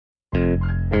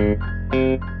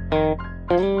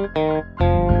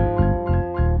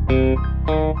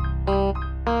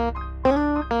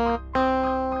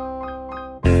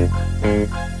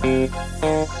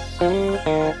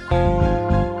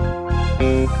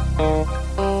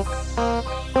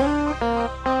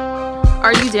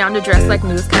Are you down to dress like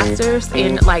newscasters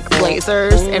in like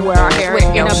blazers and wear our hair in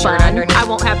a bun? Underneath. I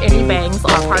won't have any bangs.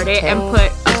 I'll part it and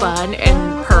put a bun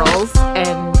and pearls,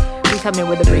 and we come in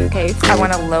with a briefcase. I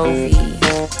want a low-V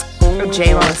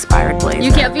J-Lo inspired blazer.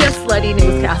 You can't be a slutty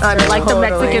newscaster like the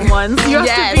Mexican ones. You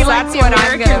have to be like the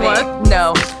American one.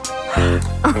 No.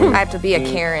 I have to be a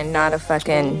Karen, not a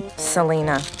fucking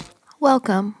Selena.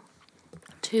 Welcome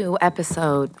to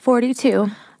episode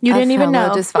 42. You didn't even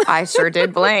know. I sure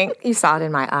did blink. You saw it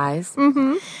in my eyes.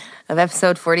 Mm-hmm. Of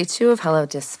episode 42 of Hello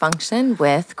Dysfunction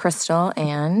with Crystal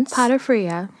and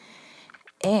Patafria.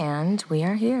 And we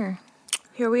are here.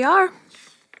 Here we are.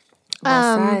 West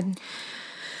side.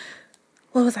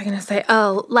 What was I going to say?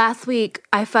 Oh, last week,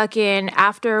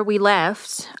 after we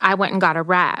left, I went and got a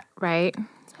rat, right?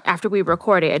 After we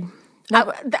recorded.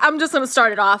 No, I'm just going to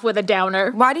start it off with a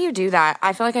downer. Why do you do that?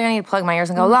 I feel like I need to plug my ears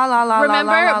and go, la, la, la,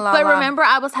 remember, la, la, la, But la. remember,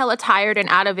 I was hella tired and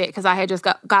out of it because I had just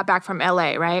got back from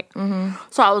LA, right? Mm-hmm.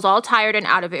 So I was all tired and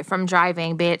out of it from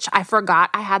driving, bitch. I forgot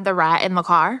I had the rat in the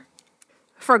car.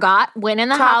 Went in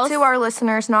the house. Talk to our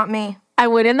listeners, not me. I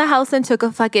went in the house and took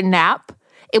a fucking nap.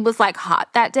 It was like hot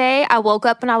that day. I woke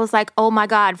up and I was like, oh my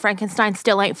God, Frankenstein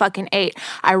still ain't fucking ate.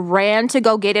 I ran to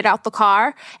go get it out the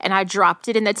car and I dropped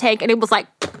it in the tank and it was like...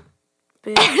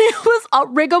 And it was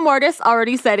rigor mortis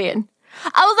already set in.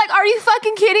 I was like, are you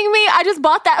fucking kidding me? I just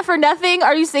bought that for nothing.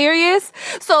 Are you serious?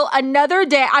 So another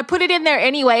day, I put it in there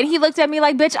anyway. And he looked at me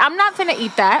like, bitch, I'm not finna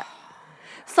eat that.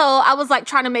 So I was like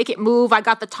trying to make it move. I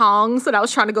got the tongs and I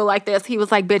was trying to go like this. He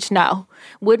was like, bitch, no.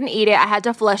 Wouldn't eat it. I had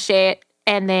to flush it.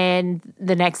 And then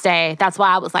the next day, that's why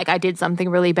I was like, I did something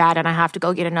really bad and I have to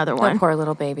go get another one. The poor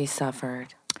little baby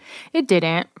suffered. It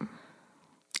didn't.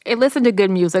 It listened to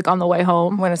good music on the way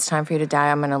home. When it's time for you to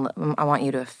die, I want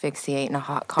you to asphyxiate in a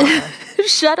hot car.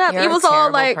 Shut up. You're It was a all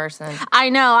terrible like, person. I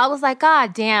know. I was like,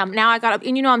 God damn. Now I got up.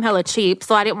 And you know I'm hella cheap,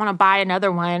 so I didn't want to buy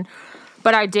another one.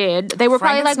 But I did. They were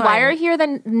probably like, why are you here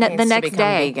the next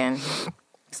day? Vegan.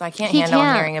 So I can't handle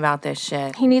hearing about this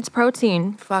shit. He needs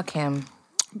protein. Fuck him.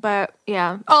 But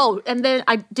yeah. Oh, and then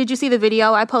did you see the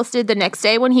video I posted the next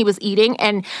day when he was eating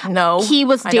and he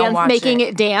was making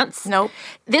it dance? Nope.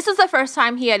 This is the first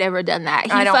time he had ever done that.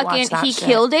 He shit.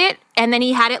 Killed it and then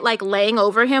he had it like laying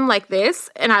over him like this.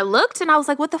 And I looked and I was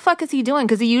like, what the fuck is he doing?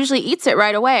 Because he usually eats it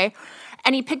right away.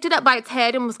 And he picked it up by its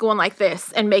head and was going like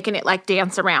this and making it like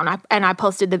dance around. And I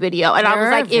posted the video. And I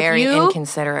was like, very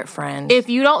inconsiderate friend. If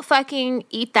you don't fucking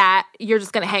eat that, you're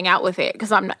just going to hang out with it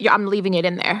because I'm leaving it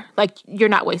in there. Like, you're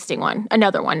not wasting one.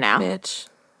 Another one now. Bitch.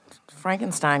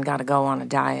 Frankenstein got to go on a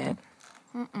diet.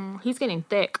 He's getting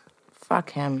thick.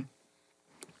 Fuck him.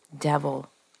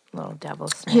 Devil. Little devil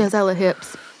snake. He has hella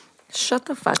hips. Shut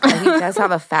the fuck up. He does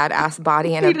have a fat ass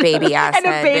body and a baby ass head.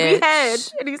 And a baby bitch. head.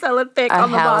 And he's hella thick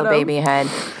on the bottom. A baby head.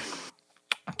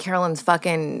 Carolyn's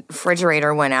fucking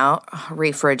refrigerator went out. I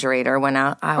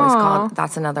always call it,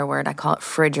 that's another word. I call it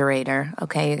frigerator.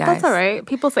 Okay, you guys? That's all right.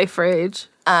 People say fridge.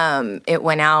 It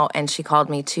went out and she called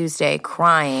me Tuesday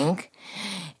crying.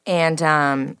 And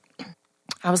I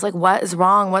was like, what is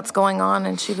wrong? What's going on?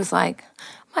 And she was like,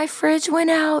 my fridge went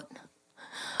out.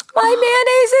 My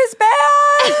mayonnaise is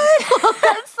bad.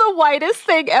 That's the whitest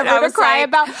thing ever to cry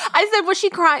about. I said, was she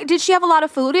crying? Did she have a lot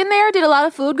of food in there? Did a lot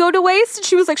of food go to waste? And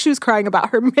she was like, she was crying about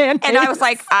her mayonnaise. And I was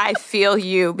like, I feel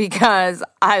you because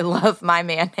I love my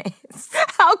mayonnaise.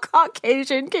 How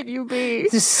Caucasian can you be?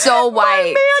 So white. My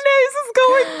mayonnaise is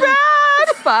going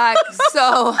bad. Fuck.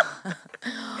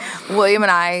 So William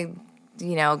and I,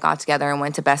 got together and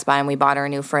went to Best Buy and we bought her a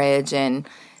new fridge. And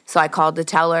so I called to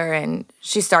tell her and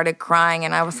she started crying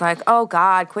and I was like, oh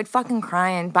God, quit fucking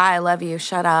crying. Bye, I love you.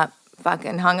 Shut up.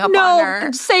 Fucking hung up on her.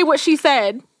 No, say what she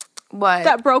said. What?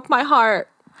 That broke my heart.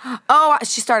 Oh,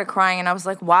 she started crying and I was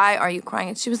like, why are you crying?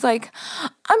 And she was like,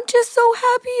 I'm just so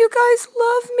happy you guys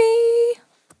love me.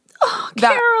 Oh,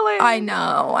 Carolyn. I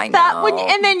know.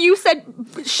 And then you said,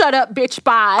 shut up, bitch,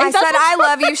 bye. I said, I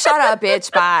love you. Shut up,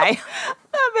 bitch, bye.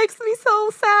 That makes me so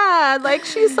sad. Like,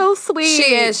 she's so sweet.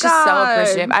 She is. She's so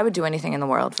appreciative. I would do anything in the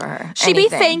world for her. She'd be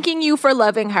thanking you for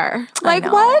loving her. Like,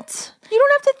 what? You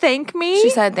don't have to thank me. She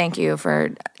said thank you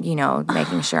for,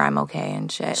 making sure I'm okay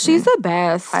and shit. She's the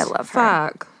best. I love her.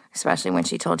 Fuck. Especially when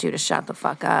she told you to shut the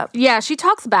fuck up. Yeah, she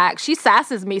talks back. She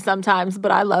sasses me sometimes, but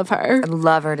I love her. I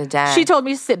love her to death. She told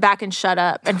me to sit back and shut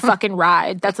up and fucking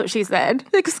ride. That's what she said.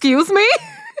 Excuse me?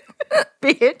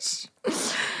 Bitch.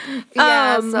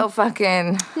 So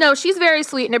fucking. No, she's very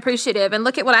sweet and appreciative. And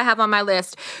look at what I have on my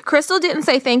list. Crystal didn't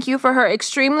say thank you for her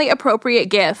extremely appropriate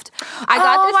gift. I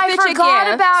got this bitch a gift. I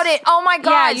forgot about it. Oh my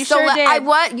God. Yeah, you sure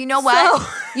did. You know what?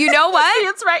 You know what?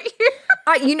 It's right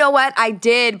here. You know what? I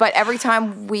did, but every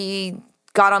time we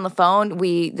got on the phone,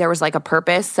 there was like a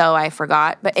purpose, so I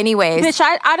forgot. But anyways. Bitch,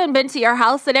 I done been to your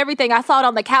house and everything. I saw it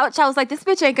on the couch. I was like, this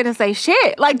bitch ain't gonna say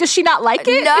shit. Like, does she not like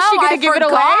it? No, Is she gonna give it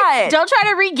away? Forgot. Don't try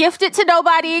to re-gift it to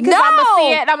nobody, because I'm gonna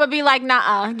see it and I'm gonna be like,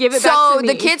 nah, give it back to me.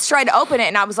 So the kids tried to open it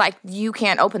and I was like, you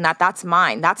can't open that. That's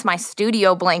mine. That's my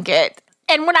studio blanket.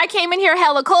 And when I came in here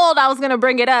hella cold, I was gonna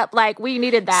bring it up. Like, we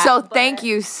needed that. So thank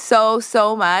you so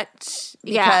much.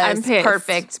 Yeah, I'm pissed.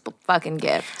 Perfect fucking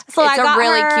gift. So it's a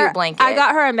really cute blanket. I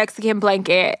got her a Mexican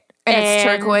blanket. And it's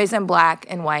turquoise and black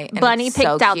and white. And Bunny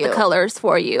picked out the colors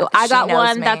for you. I got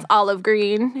one that's olive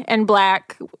green and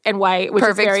black and white, which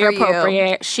Perfect is very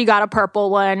appropriate. She got a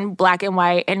purple one, black and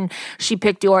white, and she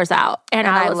picked yours out. And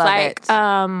I was like,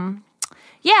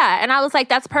 yeah. And I was like,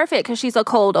 that's perfect, because she's a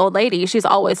cold old lady. She's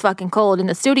always fucking cold in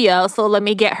the studio. So let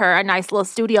me get her a nice little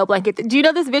studio blanket. Do you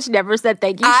know this bitch never said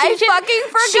thank you? I fucking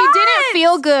forgot. She didn't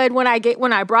feel good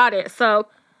when I brought it. So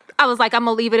I was like, I'm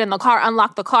gonna leave it in the car,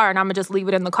 unlock the car, and I'm gonna just leave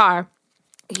it in the car.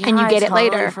 Yeah, and you get it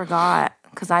later. I forgot,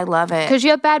 because I love it. Because you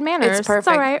have bad manners. It's perfect.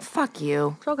 It's all right. Fuck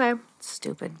you. It's okay.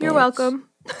 Stupid bitch. You're welcome.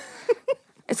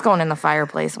 It's going in the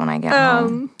fireplace when I get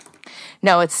home.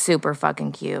 No, it's super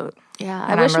fucking cute. Yeah,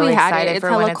 and I wish I'm really we had excited it. It's for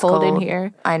hella when it's cold in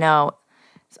here. I know.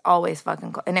 It's always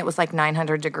fucking cold. And it was like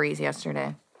 900 degrees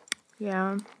yesterday.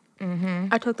 Yeah.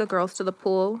 I took the girls to the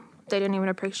pool. They didn't even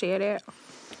appreciate it.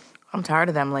 I'm tired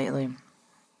of them lately.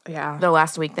 Yeah. The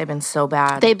last week they've been so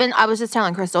bad. I was just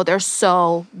telling Crystal, they're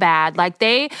so bad. Like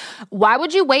why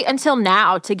would you wait until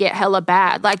now to get hella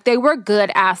bad? Like, they were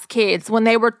good ass kids when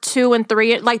they were 2 and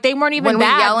 3. Like, they weren't even when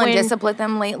bad. We yell and discipline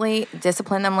them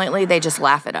lately, they just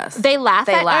laugh at us. They laugh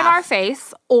in our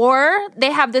face, or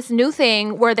they have this new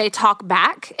thing where they talk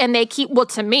back and they keep,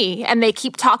 to me, and they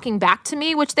keep talking back to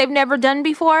me, which they've never done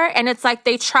before. And it's like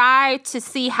they try to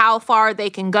see how far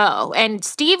they can go. And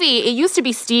Stevie, it used to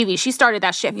be Stevie. She started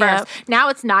that shit first. Now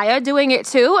it's Naya doing it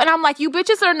too. And I'm like, you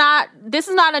bitches are not, this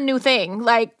is not a new thing.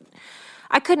 Like,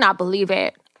 I could not believe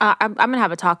it. I'm going to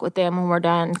have a talk with them when we're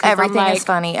done. Everything is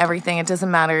funny. Everything. It doesn't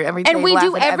matter. Everything. And we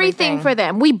do everything for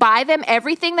them. We buy them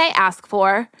everything they ask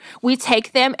for. We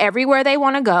take them everywhere they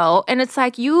want to go. And it's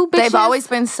like, you bitches. They've always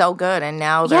been so good, and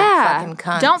now they're fucking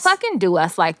cunts. Don't fucking do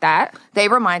us like that. They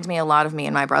remind me a lot of me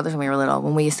and my brothers when we were little.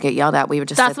 When we used to get yelled at, we would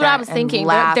just That's what I was thinking.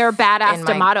 They're badass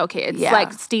D'Amato kids. Yeah.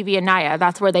 Like Stevie and Naya.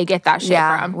 That's where they get that shit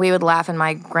from. We would laugh in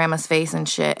my grandma's face and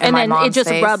shit. And my then mom's it just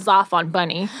face. rubs off on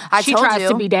Bunny. She told tries you.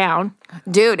 to be down.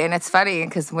 Dude, and it's funny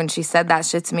because when she said that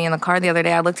shit to me in the car the other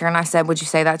day, I looked at her and I said, would you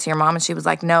say that to your mom? And she was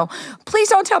like, no, please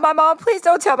don't tell my mom. Please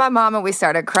don't tell my mom. And we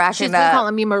started cracking She's been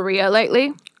calling me Maria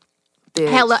lately. Bitch.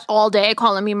 Hella all day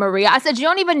calling me Maria. I said, you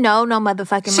don't even know no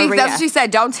motherfucking Maria. That's what she said,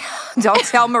 don't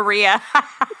tell Maria.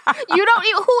 You don't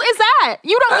even, who is that?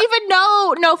 You don't even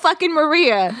know no fucking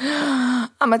Maria.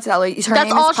 I'm going to tell her.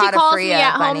 That's all she calls me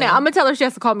at home now. I'm going to tell her she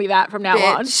has to call me that from now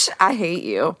Bitch, on. I hate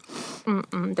you.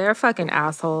 They're fucking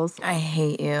assholes. I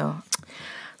hate you.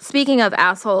 Speaking of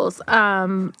assholes,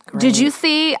 did you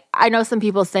see, I know some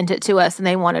people sent it to us and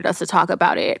they wanted us to talk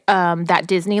about it, that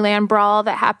Disneyland brawl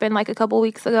that happened like a couple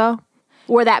weeks ago?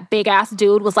 Where that big ass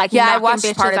dude was like, I watched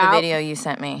bitches part of the out. video you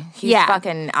sent me. He's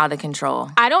fucking out of control.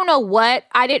 I don't know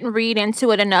I didn't read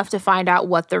into it enough to find out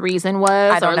what the reason was.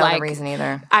 I don't know the reason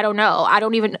either. I don't know. I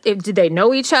don't even, did they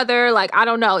know each other? Like, I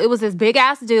don't know. It was this big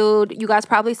ass dude. You guys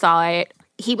probably saw it.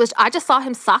 I just saw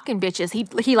him socking bitches.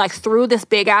 He like threw this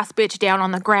big ass bitch down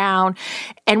on the ground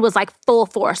and was like full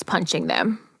force punching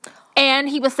them. And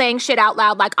he was saying shit out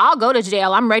loud like, I'll go to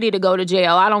jail. I'm ready to go to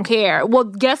jail. I don't care. Well,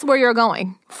 guess where you're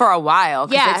going? For a while,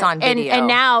 because it's on video. And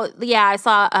now, I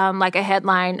saw like a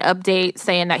headline update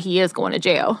saying that he is going to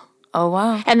jail. Oh,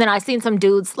 wow. And then I seen some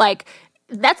dudes like,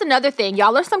 that's another thing.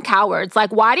 Y'all are some cowards.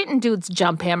 Like, why didn't dudes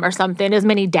jump him or something? As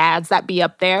many dads that be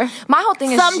up there. My whole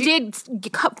thing is... Some did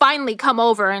finally come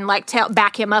over and, like,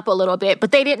 back him up a little bit,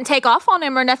 but they didn't take off on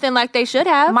him or nothing like they should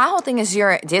have. My whole thing is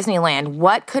you're at Disneyland.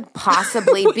 What could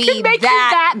possibly be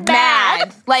that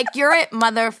mad? Like, you're at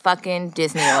motherfucking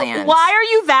Disneyland. Why are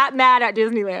you that mad at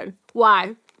Disneyland?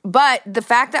 Why? But the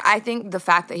fact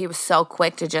that he was so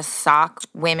quick to just sock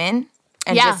women...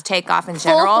 And just take off in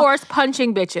general. Full force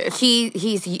punching bitches.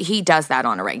 He does that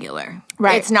on a regular.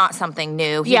 Right. It's not something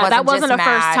new. That wasn't a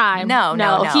first time.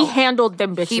 No. He handled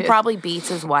them bitches. He probably beats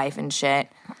his wife and shit.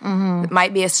 Mm-hmm. It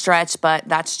might be a stretch, but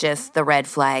that's just the red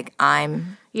flag.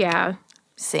 I'm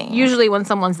seeing. Usually when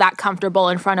someone's that comfortable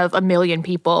in front of a million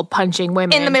people punching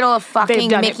women. In the middle of fucking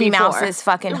Mickey Mouse's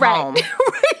fucking home.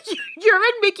 You're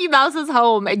in Mickey Mouse's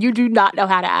home and you do not know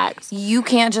how to act. You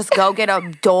can't just go get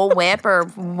a Dole Whip or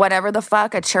whatever the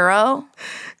fuck, a churro.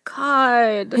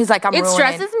 God. He's like, I'm ruining. It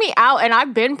stresses me out, and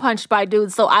I've been punched by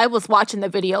dudes, so I was watching the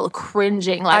video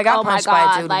cringing. Like, I got oh punched my God.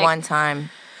 by a dude one time.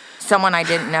 Someone I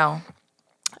didn't know.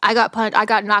 I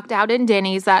got knocked out in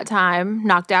Denny's that time,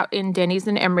 knocked out in Denny's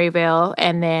in Emeryville.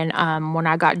 And then when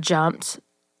I got jumped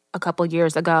a couple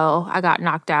years ago, I got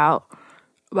knocked out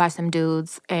by some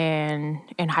dudes. And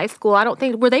in high school, I don't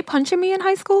think, were they punching me in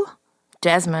high school?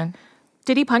 Desmond.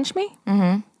 Did he punch me?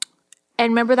 Mm-hmm.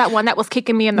 And remember that one that was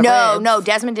kicking me in the ribs? No,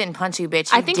 Desmond didn't punch you, bitch.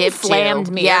 I think he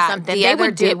slammed me or something. The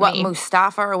other dude,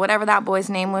 Mustafa or whatever that boy's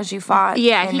name was you fought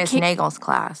in Miss Nagel's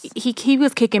class. He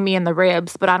was kicking me in the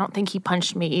ribs, but I don't think he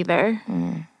punched me either.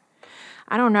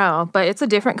 I don't know, but it's a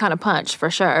different kind of punch for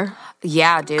sure.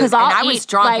 Yeah, dude. Because I was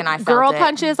drunk and I felt girl it.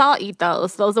 Punches, I'll eat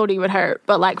those. Those don't even hurt.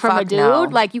 But like from a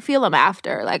dude, like you feel them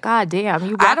after. Like, God damn,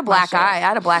 you. I had a black eye. I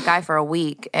had a black eye for a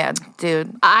week,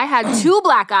 dude. I had 2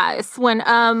 black eyes when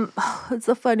it's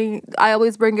so funny. I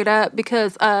always bring it up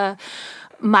because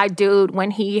my dude,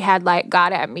 when he had like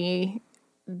got at me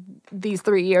these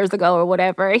 3 years ago or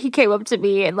whatever, he came up to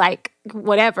me and like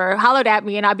whatever hollered at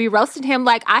me, and I'd be roasting him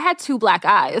like I had 2 black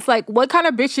eyes. Like, what kind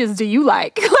of bitches do you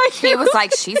like? Like he was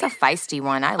like, she's a feisty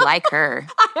one. I like her.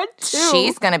 I had 2.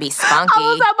 She's gonna be spunky.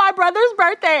 I was at my brother's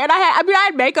birthday, and I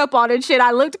had makeup on and shit.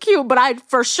 I looked cute, but I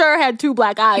for sure had 2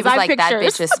 black eyes. He was like, pictures. that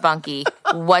bitch is spunky.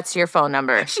 What's your phone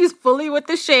number? She's fully with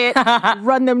the shit.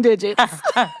 Run them digits.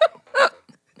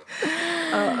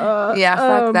 Yeah,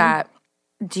 fuck that.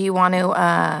 Do you want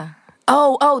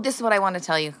to? This is what I want to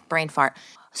tell you. Brain fart.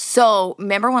 So,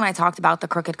 remember when I talked about the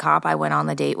crooked cop I went on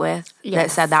the date with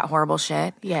that said that horrible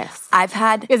shit? Yes.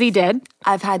 Is he dead?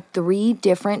 I've had 3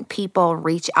 different people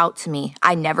reach out to me.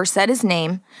 I never said his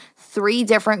name. 3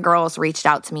 different girls reached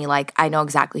out to me like, I know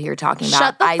exactly who you're talking about.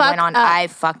 Shut the fuck up. I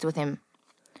fucked with him.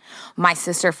 My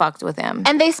sister fucked with him.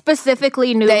 And they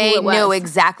specifically knew who it was. They knew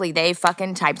exactly. They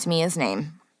fucking typed me his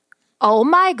name. Oh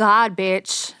my God,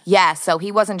 bitch. Yeah, so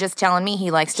he wasn't just telling me he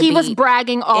likes to be He was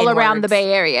bragging all around the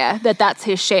Bay Area that that's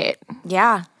his shit.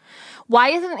 Yeah. Why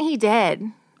isn't he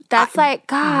dead? That's like,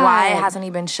 God. Why hasn't he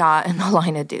been shot in the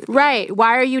line of duty? Right.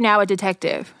 Why are you now a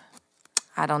detective?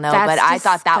 I don't know, but I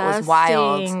thought that was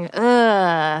wild.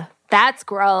 Ugh. That's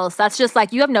gross. That's just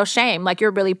like, you have no shame. Like, you're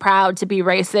really proud to be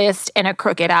racist and a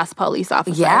crooked-ass police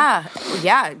officer.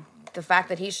 Yeah. The fact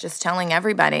that he's just telling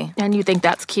everybody. And you think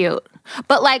that's cute.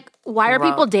 But, like, why are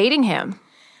people dating him?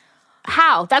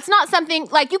 How? That's not something,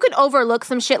 like, you could overlook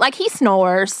some shit. Like, he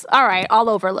snores. All right, I'll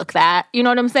overlook that. You know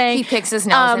what I'm saying? He picks his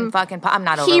nose and fucking... I'm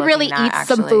not overlooking He really eats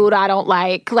some food I don't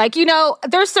like. Like, you know,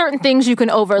 there's certain things you can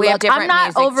overlook. I'm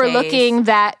not overlooking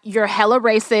that you're hella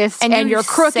racist and you're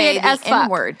crooked as fuck.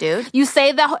 N-word, dude. You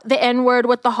say the N-word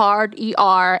with the hard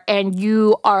ER and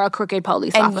you are a crooked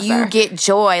police officer. And you get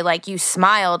joy. Like, you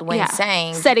smiled when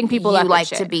saying... Setting people up you like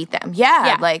to beat them.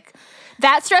 Yeah, like...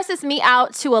 That stresses me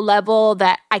out to a level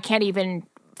that I can't even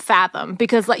fathom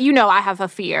because, like, you know, I have a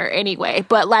fear anyway.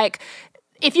 But, like,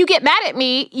 if you get mad at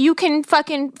me, you can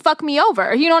fucking fuck me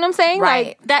over. You know what I'm saying? Right.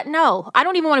 Like, that, no. I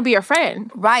don't even want to be your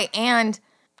friend. Right. And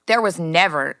there was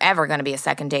never, ever going to be a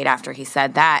second date after he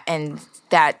said that. And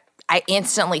that I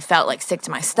instantly felt, like, sick to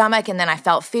my stomach. And then I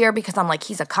felt fear because I'm like,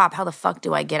 he's a cop. How the fuck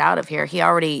do I get out of here? He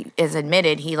already is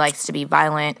admitted he likes to be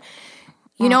violent.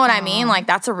 You know what I mean? Like,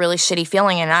 that's a really shitty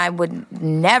feeling, and I would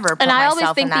never put myself in that situation again. And I always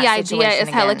think the idea is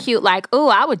hella cute. Like, oh,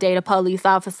 I would date a police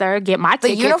officer, get my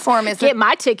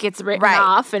my tickets written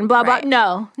off, and blah, blah.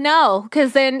 No,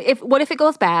 because then what if it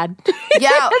goes bad?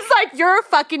 Yeah. It's like, you're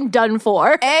fucking done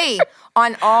for. Hey,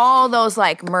 on all those,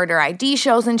 like, murder ID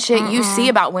shows and shit, you see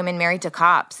about women married to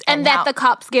cops. And that the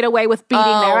cops get away with beating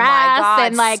their ass. God,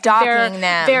 and, like, stalking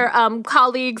them. Their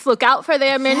colleagues look out for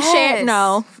them and shit.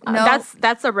 No.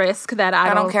 That's a risk that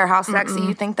I don't care how sexy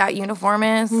you think that uniform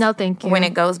is. No, thank you. When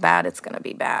it goes bad, it's going to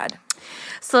be bad.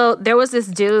 So there was this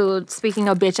dude, speaking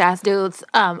of bitch-ass dudes,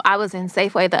 I was in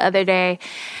Safeway the other day,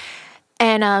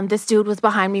 and this dude was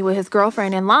behind me with his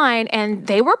girlfriend in line, and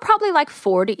they were probably like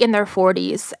in their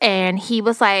 40s, and he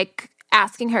was like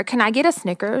asking her, can I get a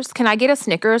Snickers? Can I get a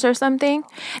Snickers or something?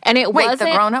 And it wasn't... Wait,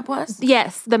 the grown-up was?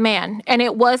 Yes, the man. And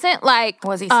it wasn't like...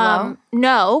 Was he slow?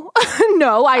 No.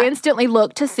 No, I instantly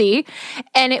looked to see.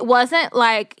 And it wasn't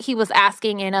like he was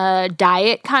asking in a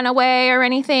diet kind of way or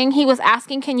anything. He was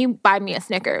asking, can you buy me a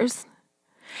Snickers?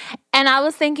 And I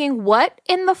was thinking, what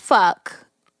in the fuck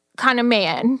kind of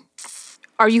man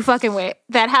are you fucking with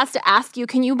that has to ask you,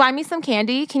 can you buy me some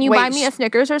candy? Can you buy me a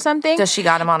Snickers or something? Does she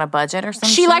got him on a budget or something?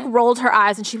 She like rolled her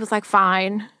eyes and she was like,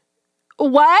 fine.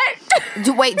 What?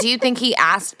 Do you think he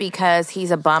asked because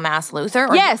he's a bum ass loser?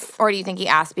 Or Yes. Or do you think he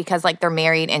asked because like they're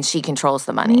married and she controls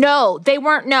the money? No, they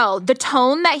weren't. No, the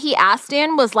tone that he asked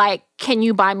in was like, can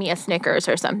you buy me a Snickers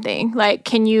or something? Like,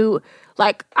 can you,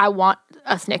 like, I want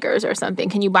a Snickers or something.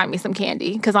 Can you buy me some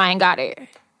candy? Because I ain't got it.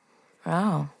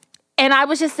 Oh. And I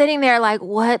was just sitting there like,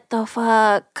 what the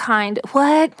fuck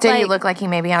what? Did he look like he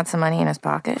maybe had some money in his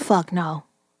pocket? Fuck, no.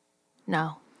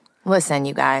 No. Listen,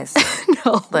 you guys.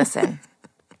 No. Listen.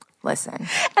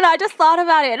 And I just thought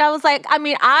about it, and I was like, I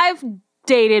mean, I've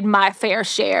dated my fair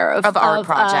share of art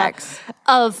projects.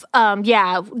 I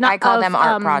call them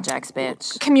art projects,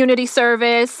 bitch. Community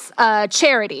service,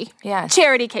 charity. Yes.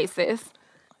 Charity cases.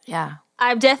 Yeah.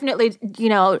 I've definitely,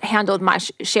 handled my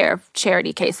share of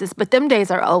charity cases, but them days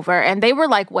are over, and they were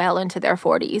like well into their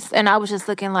 40s, and I was just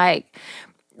looking like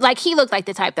he looked like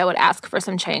the type that would ask for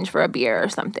some change for a beer or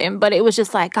something, but it was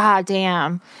just like, God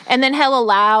damn. And then hella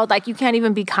loud, like you can't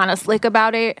even be kind of slick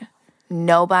about it.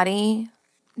 Nobody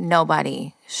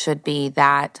should be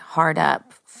that hard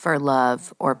up for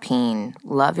love or peen.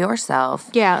 Love yourself.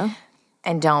 Yeah.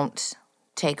 And don't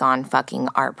take on fucking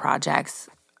art projects.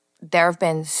 There have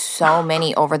been so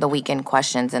many over the weekend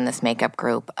questions in this makeup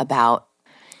group about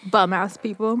bum-ass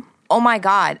people. Oh my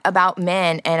God, about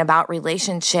men and about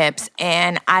relationships.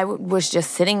 And I was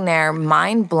just sitting there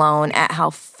mind blown at how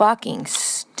fucking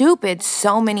stupid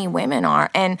so many women are.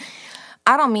 And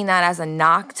I don't mean that as a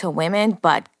knock to women,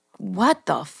 but what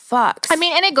the fuck? I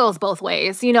mean, and it goes both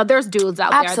ways. There's dudes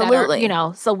out there Absolutely. that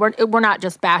are, so we're not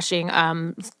just bashing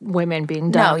women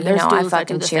being dumb. No, I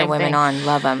fucking cheer women on,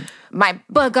 love them.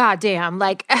 But goddamn,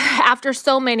 like after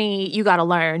so many, you got to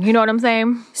learn. You know what I'm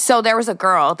saying? So there was a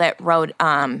girl that wrote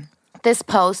this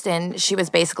post, and she was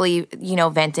basically,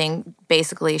 venting.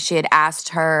 Basically, she had asked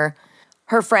her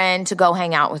friend to go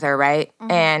hang out with her, right?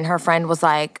 Mm-hmm. And her friend was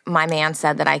like, my man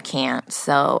said that I can't,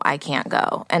 so I can't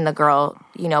go. And the girl,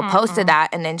 posted that,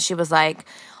 and then she was like,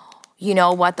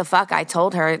 what the fuck? I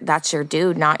told her that's your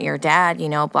dude, not your dad,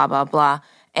 blah, blah, blah.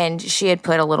 And she had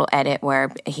put a little edit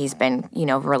where he's been,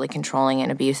 really controlling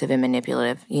and abusive and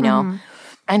manipulative, Mm-hmm.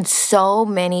 And so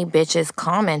many bitches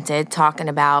commented talking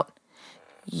about,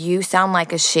 you sound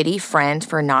like a shitty friend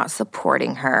for not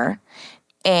supporting her,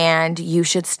 and you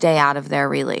should stay out of their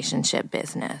relationship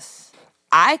business.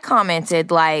 I commented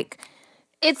like...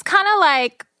 It's kind of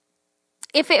like,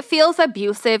 if it feels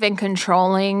abusive and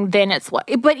controlling, then it's what...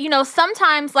 But,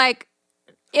 sometimes, like,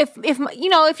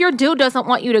 if your dude doesn't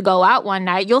want you to go out one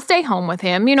night, you'll stay home with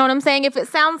him. You know what I'm saying? If it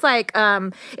sounds like...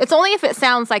 it's only if it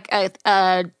sounds like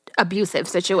a abusive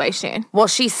situation. Well,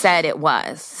 she said it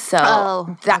was.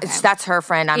 So that's her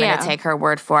friend. I'm going to take her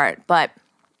word for it. But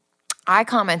I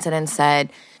commented and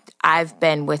said, I've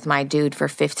been with my dude for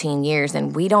 15 years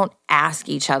and we don't ask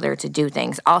each other to do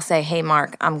things. I'll say, hey,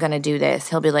 Mark, I'm going to do this.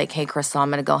 He'll be like, hey, Crystal, I'm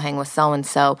going to go hang with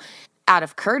so-and-so out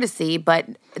of courtesy. But,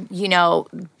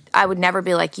 I would never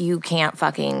be like, you can't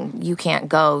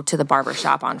go to the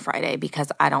barbershop on Friday because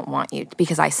I don't want you,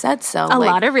 because I said so. A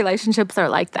lot of relationships are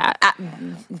like that.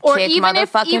 Or even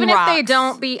if they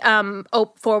don't be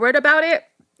forward about it,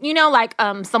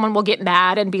 someone will get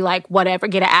mad and be like, whatever,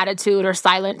 get an attitude or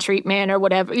silent treatment or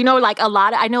whatever. I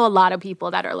know a lot of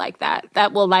people that are like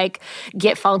that will like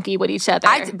get funky with each other.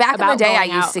 Back in the day, I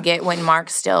used to get, when Mark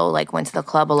still like went to the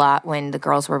club a lot, when the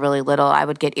girls were really little, I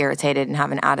would get irritated and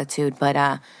have an attitude.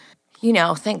 But,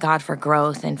 thank God for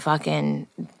growth and fucking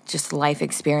just life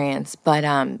experience. But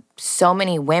so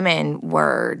many women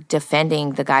were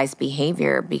defending the guy's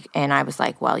behavior. And I was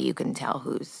like, well, you can tell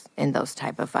who's in those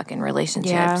type of fucking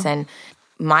relationships. Yeah. And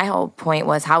my whole point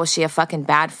was, how is she a fucking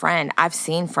bad friend? I've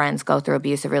seen friends go through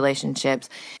abusive relationships.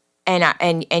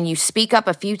 And you speak up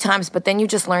a few times, but then you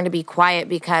just learn to be quiet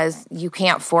because you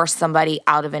can't force somebody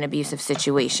out of an abusive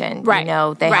situation. Right.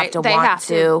 They have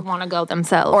to want to go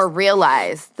themselves. Or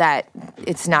realize that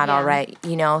it's not all right,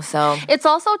 so. It's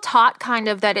also taught kind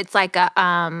of that it's like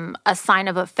a sign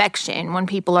of affection when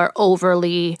people are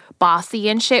overly bossy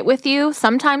and shit with you.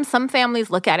 Sometimes some families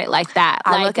look at it like that.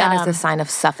 I look at it as a sign of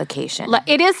suffocation.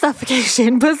 It is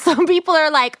suffocation, but some people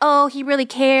are like, oh, he really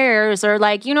cares, or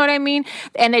like, you know what I mean?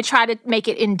 And they try to make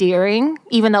it endearing,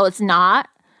 even though it's not.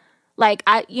 Like,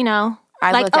 he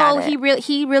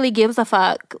really gives a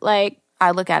fuck. Like,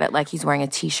 I look at it like he's wearing a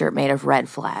t-shirt made of red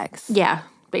flags. Yeah,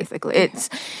 basically.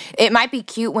 It might be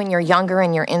cute when you're younger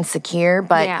and you're insecure,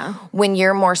 but when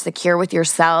you're more secure with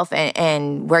yourself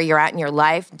and where you're at in your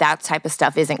life, that type of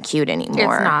stuff isn't cute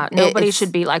anymore. It's not. Nobody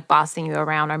should be like bossing you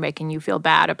around or making you feel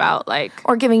bad about like,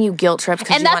 or giving you guilt trips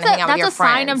because you want to hang out with your friends. That's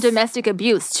a sign of domestic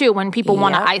abuse too. When people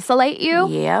want to isolate you,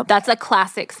 that's a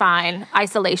classic sign.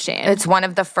 Isolation. It's one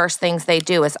of the first things they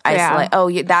do is isolate. Oh,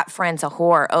 that friend's a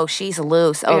whore. Oh, she's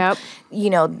loose. Oh, you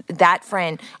know, that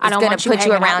friend is going to put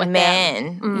you around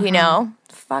men. Mm-hmm. You know,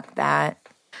 fuck that.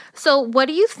 So what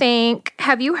do you think?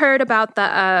 Have you heard about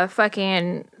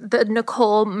the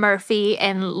Nicole Murphy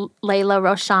and Layla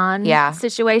Roshan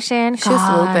situation? She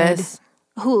was lupus.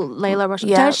 Who? Layla Roshan?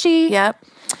 Does she? Yep.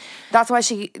 That's why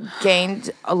she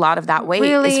gained a lot of that weight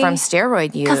is from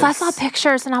steroid use. Because I saw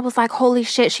pictures and I was like, holy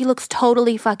shit, she looks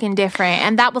totally fucking different.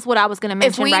 And that was what I was going to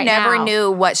mention right now. If we never knew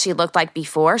what she looked like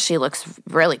before, she looks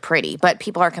really pretty. But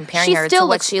people are comparing her to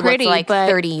what she looked like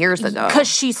 30 years ago. Because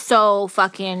she's so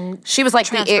fucking She was like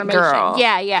the it girl.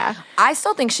 Yeah. I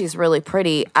still think she's really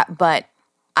pretty, but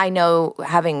I know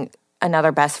having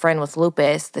another best friend with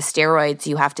lupus, the steroids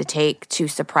you have to take to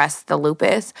suppress the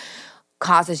lupus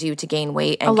causes you to gain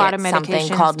weight and get something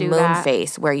called moon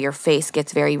face, where your face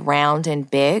gets very round and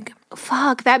big.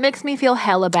 Fuck, that makes me feel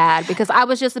hella bad because I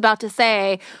was just about to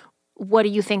say, what do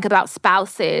you think about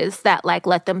spouses that like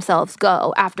let themselves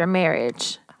go after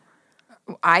marriage?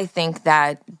 I think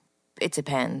that it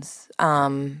depends.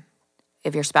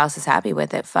 If your spouse is happy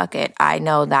with it, fuck it. I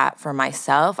know that for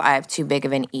myself, I have too big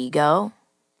of an ego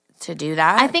to do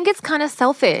that. I think it's kind of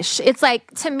selfish. It's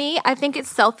like, to me, I think it's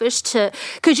selfish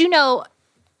because you know,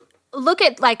 look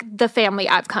at like the family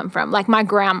I've come from. Like my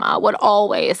grandma would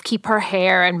always keep her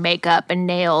hair and makeup and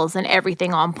nails and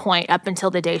everything on point up until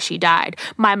the day she died.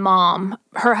 My mom,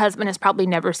 her husband has probably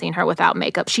never seen her without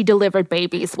makeup. She delivered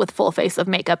babies with full face of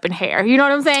makeup and hair. You know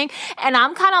what I'm saying? And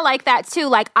I'm kind of like that too.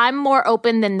 Like I'm more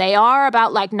open than they are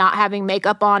about like not having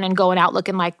makeup on and going out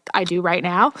looking like I do right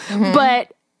now. Mm-hmm.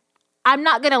 But I'm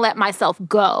not going to let myself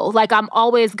go. Like I'm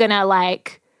always going to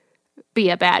like be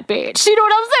a bad bitch. You know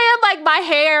what I'm saying? Like my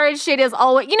hair and shit is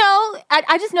always, you know,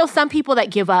 I just know some people that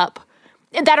give up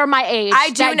that are my age. I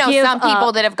do know some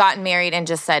people that have gotten married and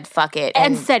just said fuck it.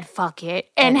 And said fuck it.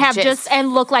 And have just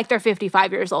and look like they're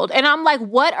 55 years old. And I'm like,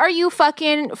 what are you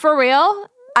fucking for real?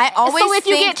 I always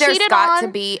think there's got to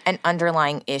be an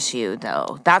underlying issue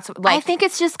though. That's like, I think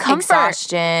it's just comfort.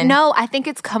 Exhaustion. No, I think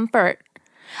it's comfort.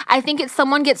 I think it's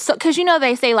someone gets so, because you know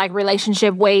they say like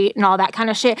relationship weight and all that kind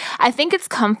of shit. I think it's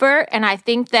comfort, and I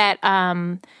think that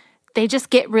they just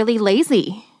get really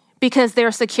lazy because they're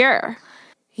secure.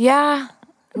 Yeah.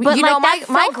 But you like, know,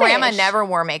 my grandma never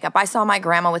wore makeup. I saw my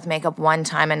grandma with makeup one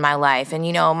time in my life. And,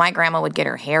 you know, my grandma would get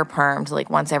her hair permed like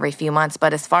once every few months.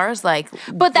 But as far as like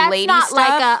But that's lady not stuff,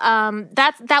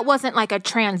 like a, that wasn't like a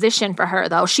transition for her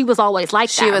though. She was always like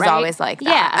that, she was right? always like that.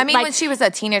 Yeah. I mean, like, when she was a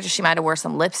teenager, she might have wore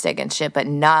some lipstick and shit, but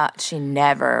she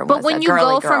never but was when a you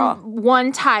girly go girl. from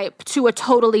one type to a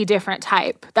totally different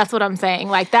type, that's what I'm saying.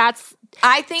 Like that's,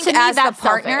 I think to me, as the that's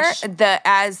partner,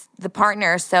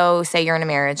 selfish. so say you're in a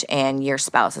marriage and your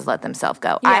spouse has let themselves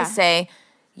go. Yeah. I say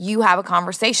you have a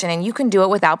conversation, and you can do it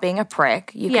without being a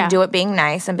prick. You can do it being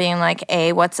nice and being like,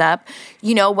 hey, what's up?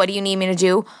 You know, what do you need me to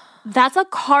do? That's a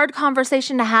hard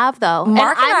conversation to have, though.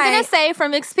 Mark and I'm going to say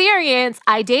from experience,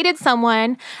 I dated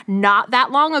someone not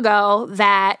that long ago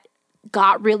that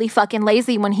got really fucking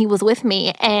lazy when he was with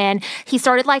me, and he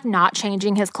started like not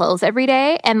changing his clothes every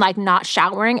day and like not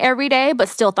showering every day, but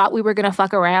still thought we were gonna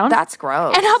fuck around. That's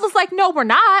gross. And I was like, no, we're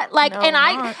not. Like, No, and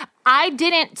not. I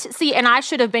didn't see, and I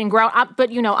should have been grown up,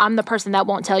 but you know, I'm the person that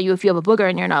won't tell you if you have a booger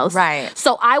in your nose. Right.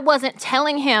 So I wasn't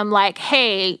telling him like,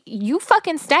 hey, you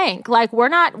fucking stank. Like, we're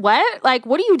not, what? Like,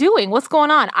 what are you doing? What's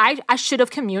going on? I should have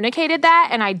communicated that,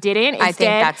 and I didn't. Instead, I think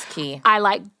that's key. I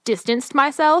like distanced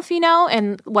myself, you know,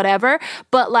 and whatever.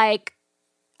 But like,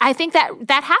 I think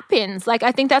that happens. Like,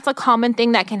 I think that's a common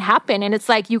thing that can happen. And it's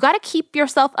like, you got to keep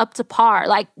yourself up to par.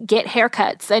 Like, get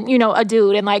haircuts and, you know, a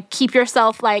dude, and like keep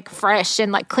yourself like fresh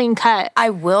and like clean cut.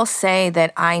 I will say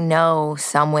that I know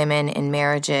some women in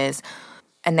marriages,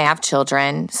 and they have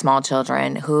children, small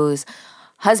children, whose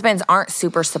husbands aren't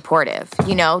super supportive.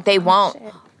 You know, they won't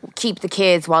keep the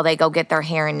kids while they go get their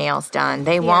hair and nails done.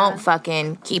 They won't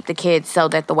fucking keep the kids so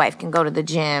that the wife can go to the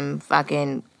gym,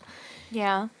 fucking.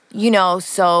 Yeah. You know,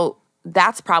 so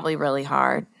that's probably really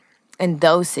hard in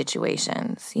those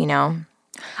situations, you know?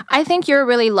 I think you're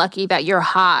really lucky that you're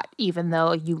hot, even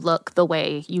though you look the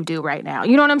way you do right now.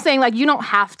 You know what I'm saying? Like, you don't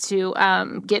have to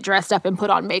get dressed up and put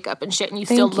on makeup and shit, and you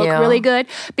still look really good.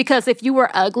 Because if you were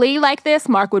ugly like this,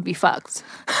 Mark would be fucked.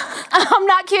 I'm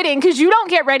not kidding, because you don't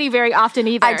get ready very often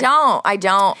either. I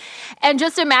don't. And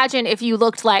just imagine if you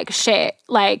looked like shit,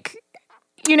 like...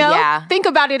 You know, think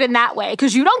about it in that way,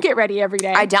 because you don't get ready every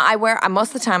day. I don't. I wear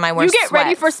most of the time. I wear. You get sweats.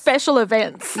 ready for special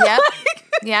events. Yep.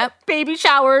 Yep. Baby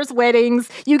showers, weddings.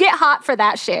 You get hot for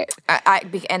that shit.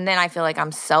 And then I feel like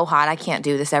I'm so hot. I can't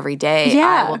do this every day.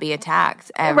 Yeah. I will be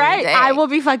attacked every day. I will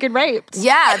be fucking raped.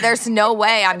 Yeah. There's no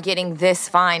way I'm getting this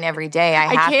fine every day.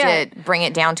 I have to bring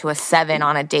it down to a 7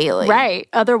 on a daily. Right.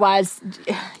 Otherwise,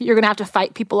 you're gonna have to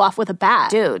fight people off with a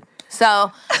bat, dude.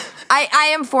 So,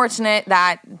 I am fortunate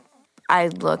that I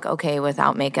look okay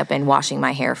without makeup and washing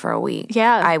my hair for a week.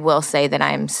 Yeah. I will say that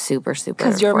I'm super, super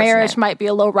because your fortunate. marriage might be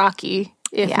a little rocky,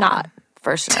 if not.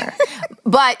 For sure.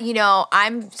 But, you know,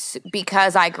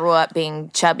 because I grew up being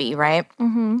chubby, right?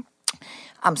 Mm-hmm.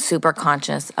 I'm super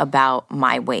conscious about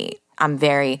my weight.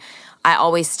 I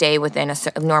always stay within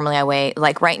normally I weigh,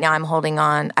 like right now I'm holding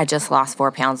on. I just lost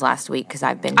 4 pounds last week because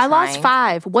I've been trying. I lost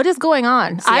 5. What is going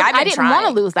on? See, I didn't want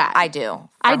to lose that. I do.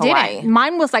 I didn't.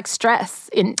 Mine was like stress.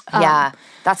 Yeah.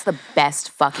 That's the best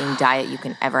fucking diet you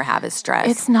can ever have is stress.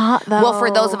 It's not, though. Well,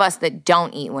 for those of us that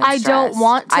don't eat when stressed. I don't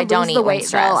want to lose the weight,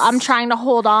 though. I'm trying to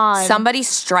hold on. Somebody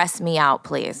stress me out,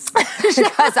 please.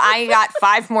 Because I got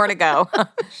 5 more to go.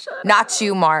 Not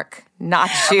you, Mark. Not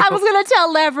you. I was going to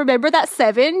tell Lev, remember that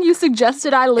 7 you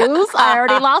suggested I lose? I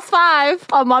already lost 5.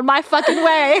 I'm on my fucking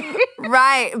way.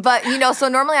 Right. But, you know, so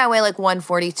normally I weigh like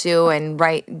 142 and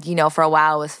for a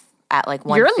while it was at like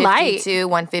 152,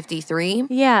 153.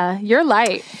 Yeah, you're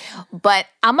light. But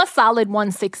I'm a solid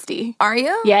 160. Are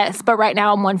you? Yes, but right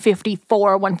now I'm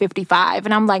 154, 155.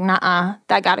 And I'm like, nah,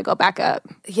 that got to go back up.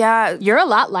 Yeah. You're a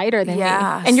lot lighter than me.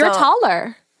 And you're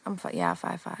taller. I'm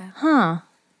 5'5". Huh.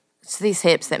 It's these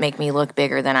hips that make me look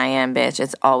bigger than I am, bitch.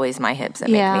 It's always my hips that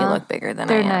make me look bigger than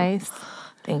I am. They're nice.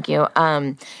 Thank you.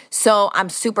 So I'm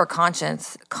super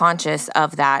conscious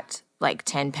of that like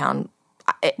 10-pound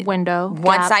window.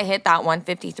 Once I hit that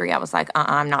 153, I was like,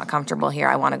 I'm not comfortable here.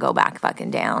 I want to go back fucking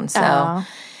down. So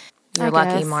you're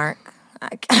lucky, Mark.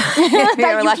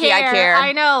 You're lucky I care.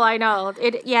 I know.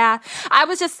 I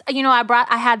was just,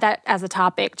 I had that as a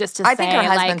topic just to say. I think her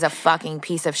husband's a fucking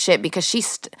piece of shit because she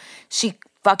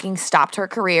fucking stopped her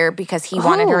career because he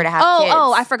wanted her to have kids.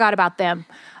 Oh, I forgot about them.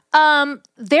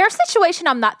 Their situation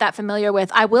I'm not that familiar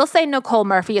with. I will say Nicole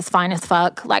Murphy is fine as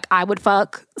fuck. Like, I would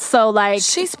fuck. So, like...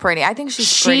 She's pretty. I think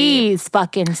she's pretty. She's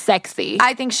fucking sexy.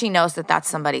 I think she knows that that's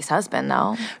somebody's husband,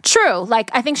 though. True. Like,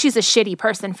 I think she's a shitty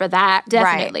person for that.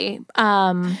 Definitely.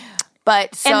 Right.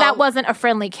 And that wasn't a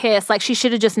friendly kiss. Like, she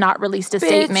should have just not released a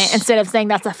statement instead of saying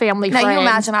that's a family friend. Now, you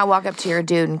imagine I walk up to your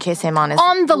dude and kiss him on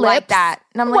the lips. Like that.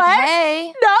 And I'm like,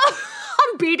 hey. No.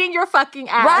 I'm beating your fucking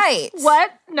ass. Right.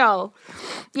 What? No.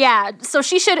 Yeah. So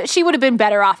she would have been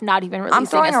better off not even releasing a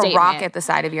statement. I'm throwing a rock at the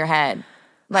side of your head.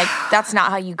 Like, that's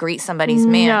not how you greet somebody's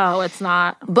man. No, it's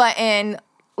not. But in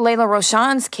Layla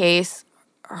Roshan's case,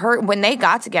 when they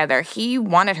got together, he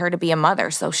wanted her to be a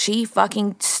mother. So she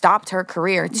fucking stopped her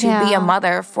career to be a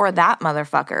mother for that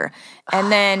motherfucker.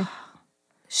 And then...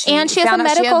 She has a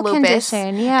medical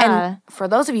condition, And for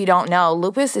those of you who don't know,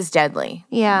 lupus is deadly.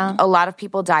 Yeah. A lot of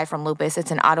people die from lupus.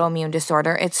 It's an autoimmune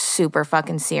disorder. It's super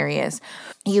fucking serious.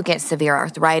 You get severe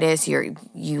arthritis. You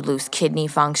lose kidney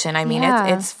function. I mean,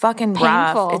 it's fucking painful.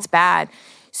 Rough. It's bad.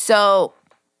 So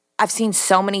I've seen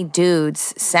so many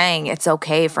dudes saying it's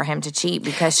okay for him to cheat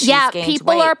because she's gained weight.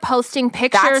 People are posting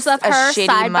pictures of her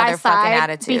side by side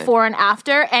attitude. Before and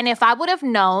after. And if I would have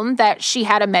known that she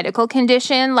had a medical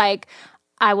condition, like...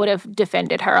 I would have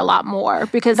defended her a lot more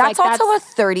because that's also a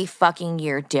 30 fucking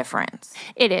year difference.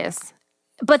 It is.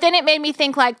 But then it made me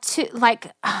think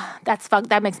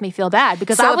that makes me feel bad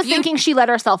because I was thinking she let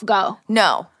herself go.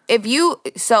 No.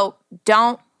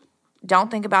 Don't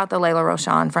think about the Layla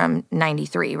Roshan from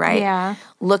 93, right? Yeah.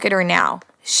 Look at her now.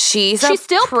 She's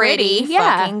still pretty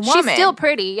fucking woman. She's still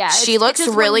pretty, yeah. She looks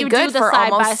really good for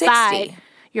almost 60. Side,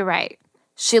 you're right.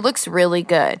 She looks really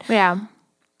good. Yeah.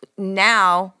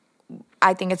 Now...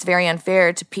 I think it's very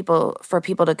unfair for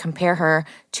people to compare her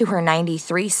to her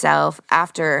 93 self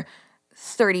after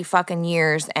 30 fucking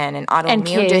years and an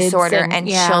autoimmune disorder and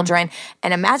children.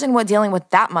 And imagine what dealing with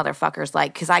that motherfucker's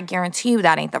like, because I guarantee you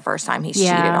that ain't the first time he's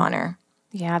cheated on her.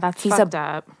 Yeah, he's fucked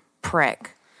up.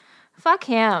 Prick. Fuck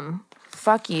him.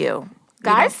 Fuck you.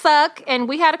 Guys suck, and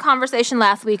we had a conversation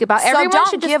last week about everyone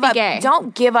should just be gay.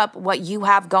 Don't give up what you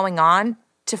have going on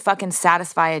to fucking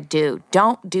satisfy a dude.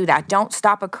 Don't do that. Don't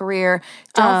stop a career.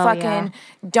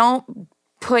 Don't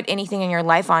put anything in your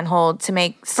life on hold to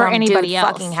make some anybody dude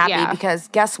else, fucking happy yeah. because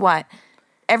guess what?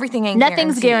 Everything ain't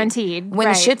Nothing's guaranteed. When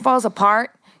right. the shit falls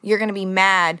apart, you're going to be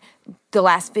mad the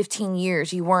last 15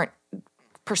 years you weren't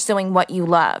pursuing what you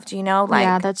loved, you know? Like,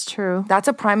 yeah, that's true. that's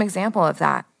a prime example of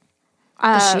that.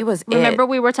 'Cause she was Remember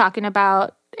we were talking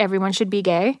about everyone should be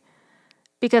gay?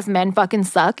 Because men fucking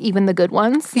suck, even the good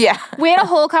ones. Yeah. We had a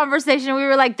whole conversation. We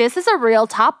were like, this is a real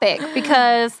topic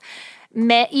because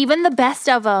men, even the best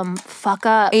of them fuck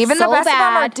up Even so the best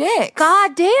bad. of them are dicks.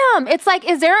 God damn. It's like,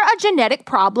 is there a genetic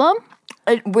problem?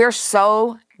 We're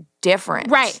so different.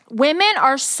 Right. Women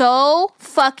are so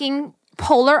fucking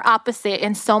polar opposite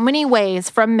in so many ways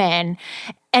from men.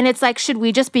 And it's like, should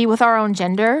we just be with our own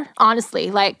gender? Honestly,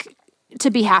 like,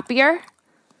 to be happier?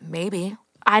 Maybe.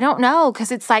 I don't know,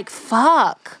 because it's like,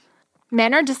 fuck.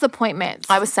 Men are disappointments.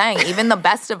 I was saying, even the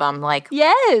best of them, like,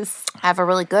 Yes. have a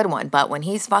really good one. But when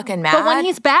he's fucking mad. But when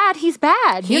he's bad, he's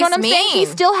bad. You know He's what I'm saying? He mean.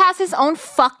 still has his own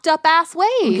fucked up ass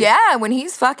ways. Yeah, when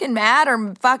he's fucking mad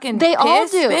or fucking They all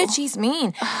pissed, do. bitch, he's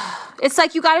mean. It's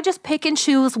like you got to just pick and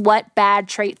choose what bad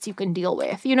traits you can deal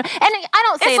with, you know? And I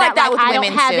don't say It's like that with I don't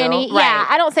women, have too. any. Right. Yeah,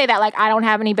 I don't say that like I don't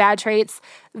have any bad traits.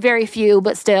 Very few,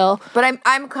 but still. But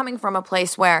I'm coming from a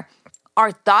place where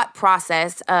our thought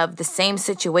process of the same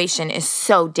situation is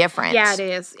so different. Yeah, it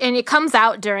is. And it comes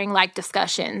out during like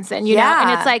discussions and you know, Yeah.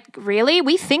 and it's like, really?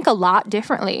 We think a lot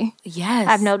differently. Yes.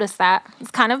 I've noticed that.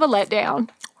 It's kind of a letdown.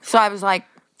 So I was like,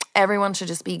 everyone should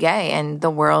just be gay and the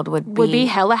world would Be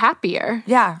hella happier.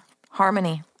 yeah,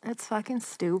 harmony. It's fucking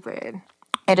stupid.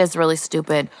 It is really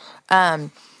stupid.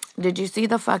 Did you see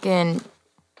the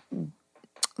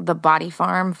Body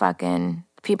Farm fucking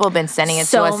people have been sending it to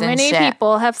So us and many shit.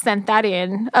 people have sent that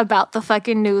in about the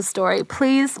fucking news story.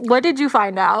 Please, what did you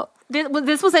find out?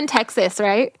 This was in Texas,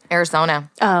 right? Arizona.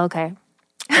 Oh, okay.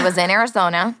 It was in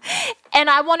Arizona. And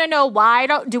I want to know why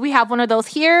do we have one of those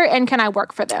here and can I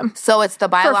work for them? So it's the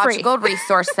Biological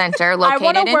Resource Center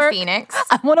located in Phoenix.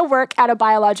 I want to work at a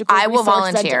biological I will resource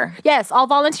volunteer. center. Yes, I'll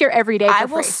volunteer every day for I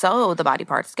will free. sew the body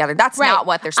parts together. That's Right. not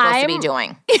what they're supposed to be I'm-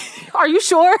 doing. Are you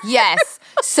sure? Yes.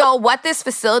 So what this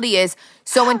facility is,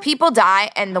 so when people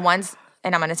die and I'm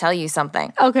going to tell you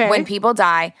something. Okay. When people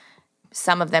die,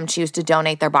 some of them choose to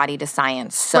donate their body to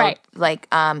science. So Right. like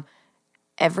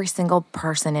every single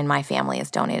person in my family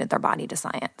has donated their body to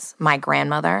science. My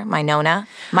grandmother, my Nona,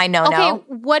 my no-no. Okay,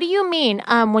 what do you mean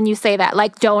when you say that?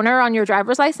 Like donor on your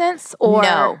driver's license? Or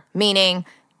No, meaning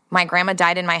my grandma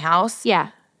died in my house. Yeah.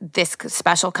 This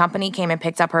special company came and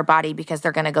picked up her body because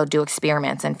they're going to go do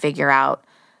experiments and figure out,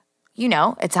 you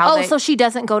know, it's how Oh, so she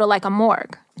doesn't go to like a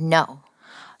morgue. No.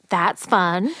 That's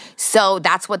fun. So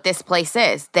that's what this place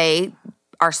is. They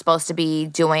are supposed to be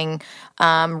doing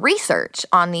research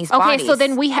on these Okay, bodies. so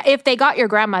then if they got your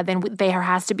grandma, then there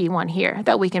has to be one here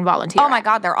that we can volunteer. Oh my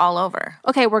God, they're all over.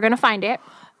 Okay, we're going to find it.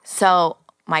 So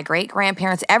my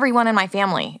great-grandparents, everyone in my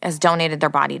family has donated their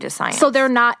body to science. So they're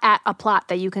not at a plot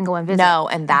that you can go and visit. no,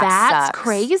 and that's That's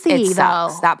crazy, It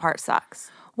sucks. though. That part sucks.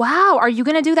 Wow, are you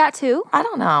going to do that too? I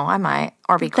don't know. I might.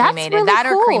 Or be That's cremated. really That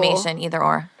or cool. cremation, either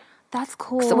or. That's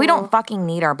cool. So we don't fucking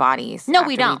need our bodies. No, after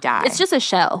we don't. We die. It's just a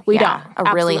shell. We Yeah, don't.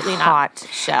 a really Absolutely not. hot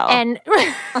shell. And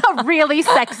a really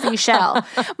sexy shell.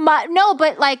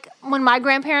 But like when my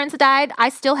grandparents died, I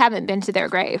still haven't been to their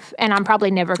grave, and I'm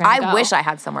probably never going to go. I wish I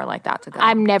had somewhere like that to go.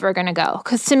 I'm never going to go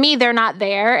because to me, they're not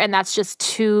there, and that's just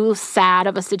too sad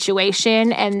of a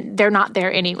situation, and they're not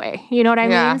there anyway. You know what I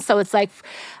Yeah. mean? So it's like,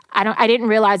 I didn't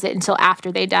realize it until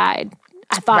after they died.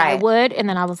 I thought I Right. would, and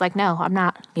then I was like, no, I'm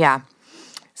not. Yeah.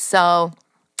 So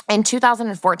in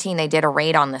 2014, they did a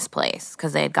raid on this place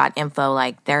because they had got info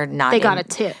like they're not. They got a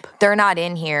tip. They're not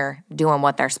in here doing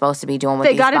what they're supposed to be doing with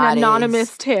They these got an bodies.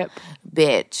 anonymous tip.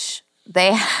 Bitch.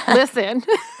 They Listen,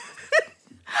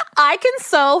 I can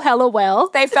sew hella well.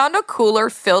 they found a cooler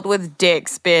filled with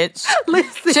dicks, bitch.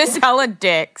 Listen. Just hella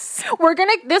dicks.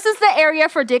 This is the area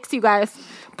for dicks, you guys.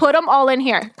 Put them all in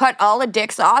here. Put all the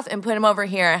dicks off and put them over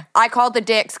here. I call the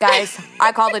dicks, guys.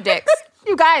 I call the dicks.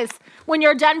 You guys, when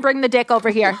you're done, bring the dick over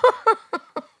here.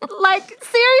 Like,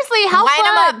 seriously, how Line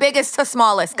them fun? up biggest to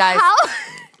smallest, guys. How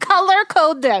color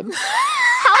code them?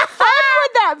 How fun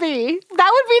would that be?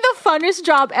 That would be the funnest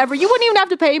job ever. You wouldn't even have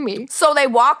to pay me. So they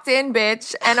walked in,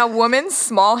 bitch, and a woman's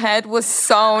small head was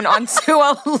sewn onto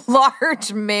a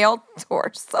large male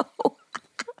torso.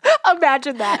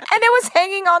 Imagine that. And it was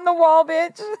hanging on the wall,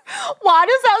 bitch. Why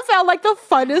does that sound like the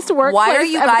funnest workplace Why are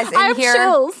you ever? guys I in have here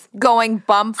chills. going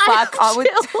bum I fuck? have with-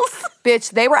 chills.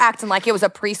 Bitch, they were acting like it was a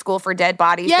preschool for dead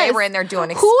bodies. Yes. They were in there doing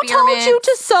Who experiments. told you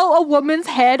to sew a woman's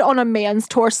head on a man's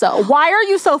torso? Why are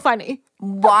you so funny?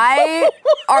 Why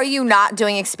are you not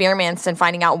doing experiments and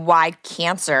finding out why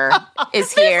cancer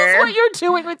is here? This is what you're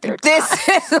doing with your time. This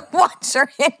is what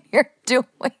you're in here doing.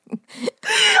 Like,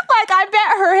 I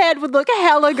bet her head would look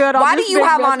hella good on Why this do you big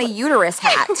have mess. on a uterus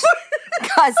hat?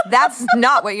 Because that's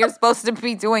not what you're supposed to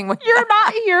be doing with You're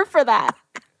not here for that.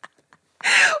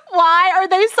 Why are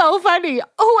they so funny?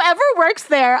 Whoever works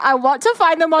there, I want to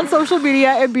find them on social media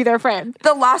and be their friend.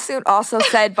 The lawsuit also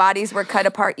said bodies were cut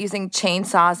apart using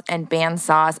chainsaws and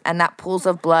bandsaws, and that pools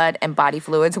of blood and body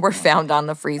fluids were found on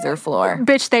the freezer floor.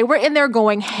 Bitch, they were in there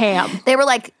going ham. They were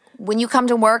like, when you come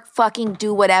to work, fucking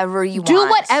do whatever you want. Do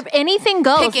whatever, anything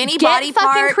goes. Pick any Get body fucking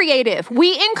part. creative.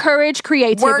 We encourage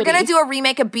creativity. We're going to do a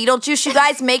remake of Beetlejuice. You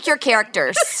guys make your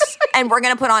characters, and we're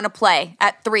going to put on a play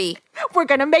at 3. We're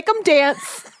going to make them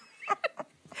dance.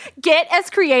 Get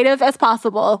as creative as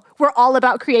possible. We're all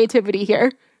about creativity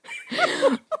here. Bitch.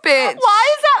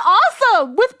 Why is that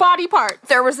awesome? With body parts.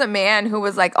 There was a man who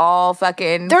was like all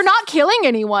fucking... They're not killing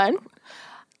anyone.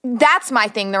 That's my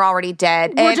thing. They're already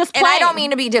dead. We're and, just and I don't playing.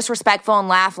 mean to be disrespectful and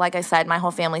laugh. Like I said, my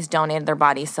whole family's donated their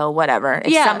bodies, so whatever.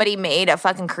 If Yeah. somebody made a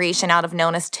fucking creation out of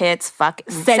Nona's tits, fuck,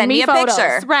 Send me a photos.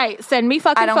 picture. Right. Send me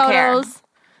fucking I don't care. photos.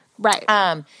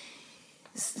 Right.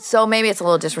 So maybe it's a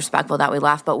little disrespectful that we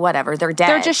laugh, but whatever. They're dead.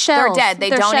 They're just shells. They're dead. They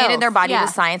They're donated shells. their body Yeah.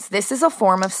 to science. This is a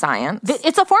form of science.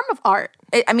 It's a form of art.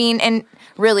 I mean, and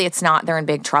really it's not. They're in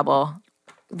big trouble.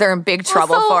 They're in big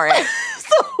trouble So- for it.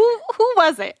 So who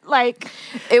was it? Like,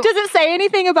 does it say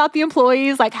anything about the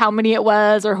employees, like how many it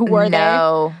was or who were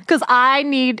No. they? Because I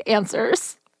need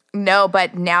answers. No,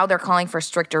 but now they're calling for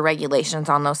stricter regulations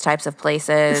on those types of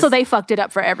places. So they fucked it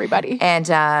up for everybody.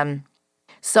 And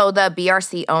so the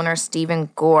BRC owner, Stephen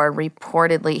Gore,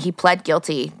 reportedly, he pled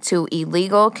guilty to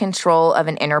illegal control of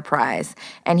an enterprise.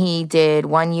 And he did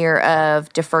 1 year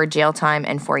of deferred jail time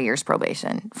and 4 years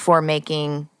probation for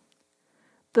making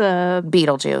The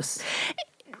Beetlejuice.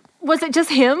 was it just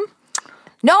him?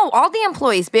 No, all the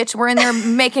employees, bitch, were in there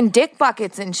making dick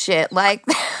buckets and shit. Like,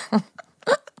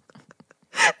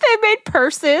 They made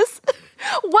purses.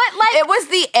 What like it was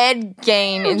the Ed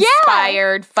Gain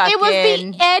inspired fucking It was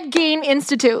the Ed Gein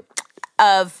Institute.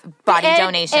 of body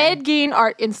donation. Ed Gein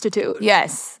Art Institute.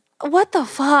 Yes. What the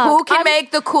fuck? Who can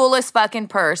make the coolest fucking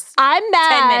purse? I'm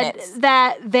mad minutes.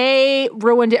 that they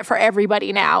ruined it for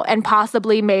everybody now and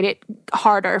possibly made it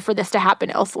harder for this to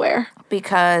happen elsewhere.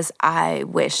 Because I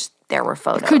wish there were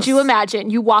photos. Could you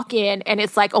imagine? You walk in and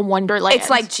it's like a wonderland.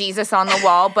 It's like Jesus on the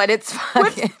wall, but it's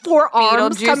fucking with 4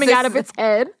 arms Beetlejuice coming out of is its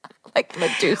head. like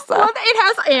Medusa. Well, it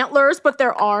has antlers, but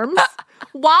they're arms.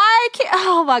 Why can't...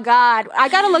 Oh, my God. I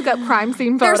got to look up crime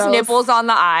scene photos. There's nipples on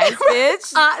the eyes,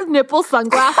 bitch. Nipple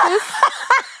sunglasses.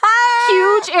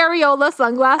 Huge areola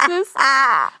sunglasses.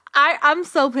 I'm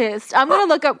so pissed. I'm going to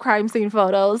look up crime scene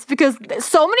photos because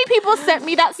so many people sent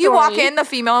me that story. You walk in, the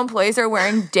female employees are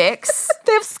wearing dicks.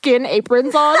 They have skin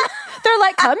aprons on. They're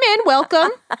like, come in,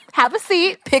 welcome, have a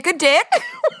seat, Pick a dick.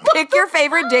 Pick your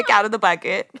favorite dick out of the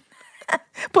bucket.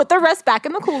 put the rest back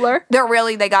in the cooler.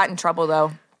 They got in trouble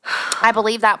though. I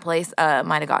believe that place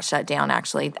might have got shut down,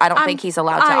 actually. I don't think he's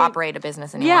allowed to operate a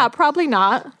business anymore. Yeah, probably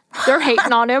not. They're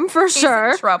hating on him for He's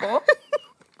sure. in trouble.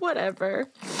 Whatever.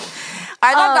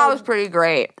 I thought that was pretty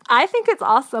great. I think it's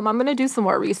awesome. I'm going to do some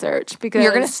more research because...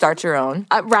 You're going to start your own.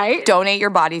 right? Donate your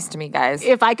bodies to me, guys.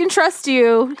 If I can trust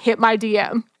you, hit my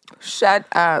DM. Shut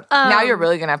up. Now you're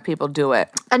really going to have people do it.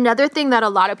 Another thing that a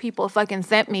lot of people fucking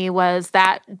sent me was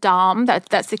that Dom, that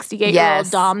 68-year-old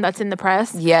Yes. Dom that's in the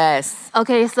press. Yes.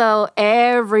 Okay, so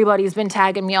everybody's been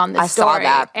tagging me on this I story.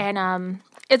 saw that. And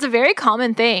it's a very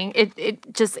common thing.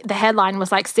 It just, the headline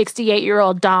was like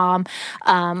 68-year-old Dom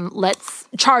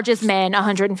charges men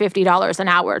 $150 an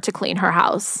hour to clean her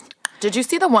house. Did you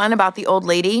see the one about the old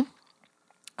lady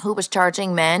who was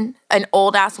charging men? An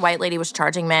old-ass white lady was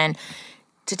charging men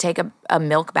to take a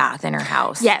milk bath in her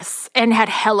house. Yes, and had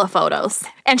hella photos.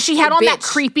 And she had on that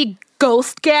Bitch. creepy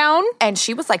ghost gown. And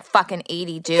she was like fucking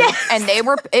 80, dude. Yes. And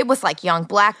it was like young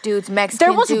black dudes, Mexican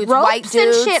There was dudes, ropes white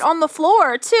dudes. and shit on the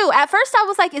floor too. At first I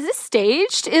was like, is this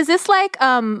staged? Is this like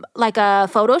a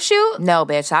photo shoot? No,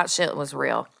 bitch, that shit was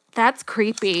real. That's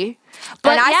creepy.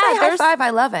 But And I say high there's- five,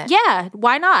 I love it. Yeah,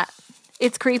 why not?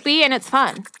 It's creepy and it's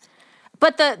fun.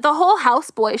 But the whole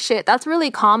houseboy shit, that's really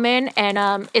common.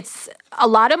 And it's a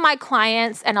lot of my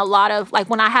clients and a lot of, like,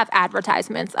 when I have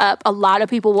advertisements up, a lot of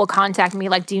people will contact me,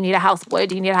 like, do you need a houseboy?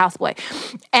 Do you need a houseboy?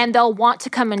 And they'll want to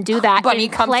come and do that. Bunny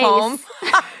in comes place. home.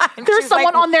 There's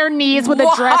someone on their knees with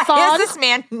a dress on. Why is this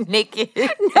man naked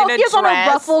No, in a he's dress? on a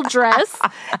ruffled dress.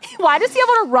 Why does he have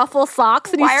on a ruffle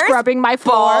socks and Why he's are scrubbing my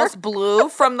floor? balls blue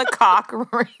from the cock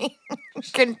ring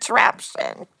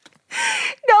contraption?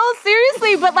 No,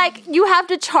 seriously, but like you have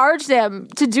to charge them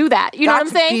to do that. You know what I'm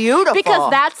saying? Beautiful. Because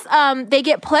that's they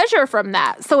get pleasure from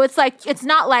that. So it's like it's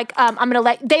not like I'm gonna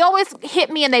let. They always hit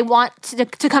me and they want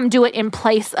to come do it in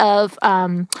place of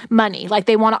money. Like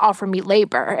they want to offer me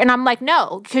labor, and I'm like,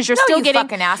 no, because you're still getting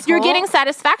you're getting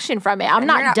satisfaction from it. I'm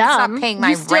not dumb. It's not paying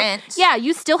my rent. Yeah,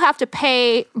 you still have to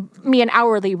pay me an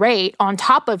hourly rate on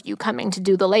top of you coming to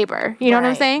do the labor. You know what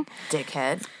I'm saying?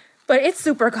 Dickhead. But it's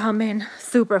super common,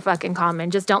 super fucking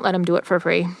common. Just don't let them do it for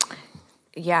free.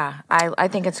 Yeah, I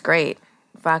think it's great.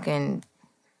 Fucking,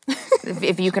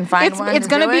 if you can find one, it's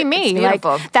gonna be me. It's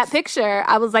beautiful. Like that picture,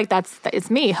 I was like,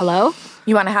 it's me. Hello.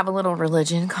 You want to have a little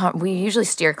religion? We usually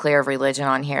steer clear of religion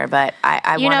on here, but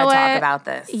I want to talk about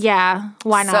this. Yeah,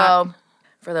 why not? So,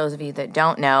 for those of you that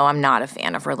don't know, I'm not a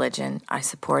fan of religion. I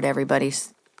support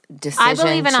everybody's decision. I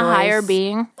believe in a higher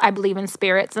being. I believe in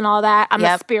spirits and all that. I'm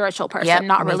a spiritual person,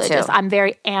 not religious. Too. I'm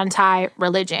very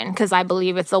anti-religion because I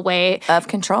believe it's a way of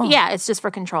control. Yeah, it's just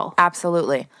for control.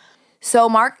 Absolutely. So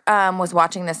Mark was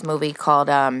watching this movie called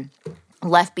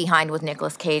Left Behind with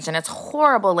Nicolas Cage, and it's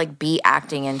horrible, like beat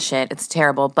acting and shit. It's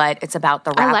terrible, but it's about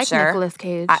the rapture. I like Nicolas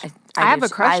Cage. I have a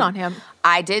crush on him.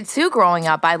 I did too growing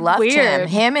up. I loved him.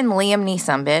 Him and Liam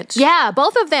Neeson, bitch. Yeah,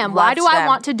 both of them. Why do I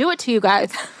want to do it to you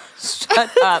guys?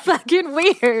 Shut up. Fucking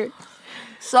weird.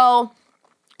 So,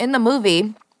 in the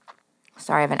movie,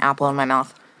 sorry, I have an apple in my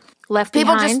mouth. Left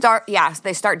People behind.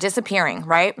 they start disappearing,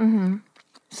 right? Mm-hmm.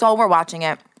 So we're watching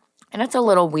it, and it's a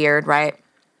little weird, right?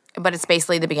 But it's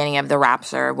basically the beginning of the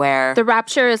rapture, where the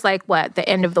rapture is like what? The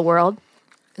end of the world?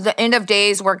 The end of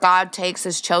days, where God takes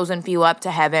his chosen few up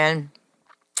to heaven.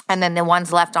 And then the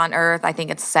ones left on earth, I think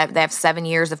they have 7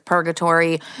 years of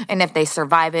purgatory, and if they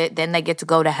survive it, then they get to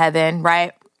go to heaven,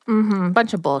 right? Mm-hmm.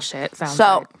 Bunch of bullshit. Sounds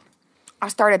like. I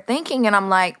started thinking, and I'm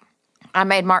like, I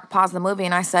made Mark pause the movie,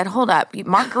 and I said, hold up.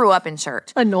 Mark grew up in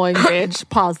church. Annoying bitch.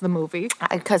 Pause the movie.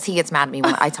 Because he gets mad at me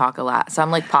when I talk a lot. So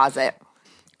I'm like, pause it.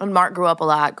 And Mark grew up a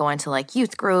lot going to like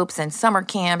youth groups and summer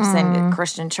camps and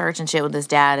Christian church and shit with his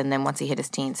dad. And then once he hit his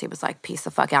teens, he was like, peace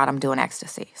the fuck out. I'm doing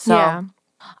ecstasy. So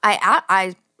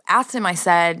I asked him, I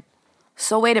said,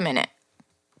 so wait a minute.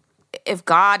 If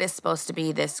God is supposed to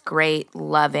be this great,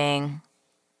 loving,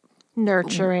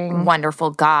 nurturing,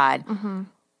 wonderful God,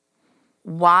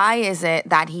 why is it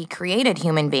that he created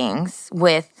human beings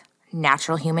with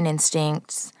natural human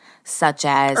instincts such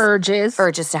as urges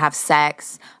to have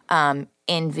sex,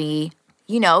 envy,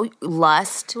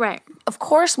 lust? Right. Of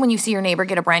course, when you see your neighbor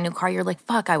get a brand new car, you're like,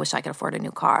 fuck, I wish I could afford a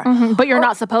new car. Mm-hmm. But you're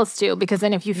not supposed to, because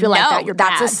then if you feel like that, you're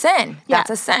bad. That's a sin. Yeah. That's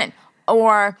a sin.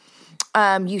 Or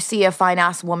you see a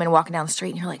fine-ass woman walking down the street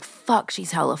and you're like, fuck,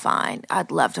 she's hella fine.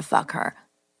 I'd love to fuck her.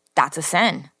 That's a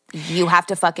sin. You have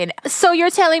to fucking... So you're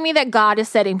telling me that God is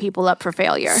setting people up for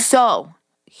failure. So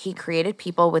he created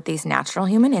people with these natural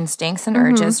human instincts and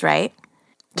urges, right?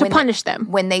 To punish them.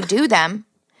 When they do them,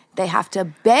 they have to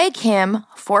beg him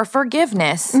for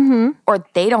forgiveness or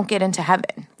they don't get into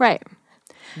heaven. Right.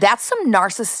 That's some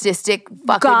narcissistic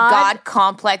fucking God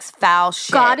complex foul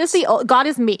shit. God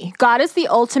is me. God is the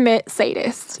ultimate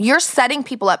sadist. You're setting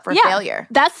people up for failure.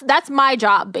 That's my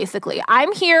job, basically.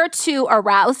 I'm here to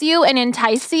arouse you and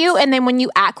entice you, and then when you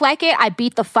act like it, I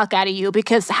beat the fuck out of you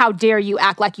because how dare you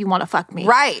act like you want to fuck me.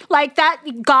 Right. Like that,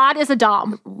 God is a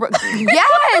dom.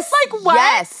 Yes. Like what?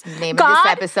 Yes. Name of this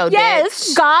episode,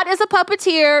 yes. bitch. God is a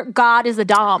puppeteer. God is a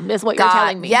dom, is what you're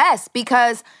telling me. Yes,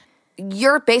 because...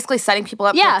 you're basically setting people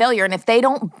up for failure. And if they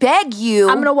don't beg you...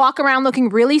 I'm going to walk around looking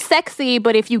really sexy,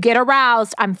 but if you get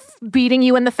aroused, I'm beating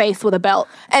you in the face with a belt.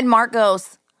 And Mark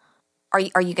goes, are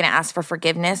you going to ask for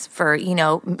forgiveness for,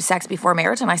 sex before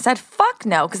marriage? And I said, fuck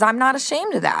no, because I'm not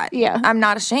ashamed of that. Yeah. I'm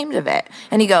not ashamed of it.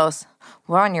 And he goes,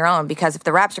 we're on your own, because if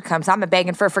the rapture comes, I'm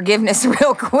begging for forgiveness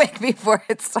real quick before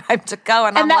it's time to go.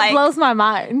 And I'm that like... blows my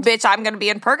mind. Bitch, I'm going to be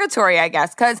in purgatory, I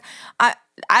guess, because...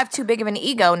 I have too big of an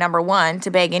ego, number one,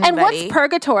 to beg anybody. And what's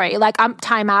purgatory? Like, I'm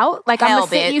time out? Like, I'm going to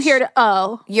sit you here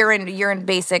to, You're in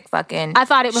basic fucking I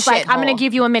thought it was like, I'm going to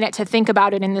give you a minute to think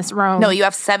about it in this room. No, you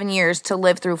have 7 years to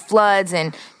live through floods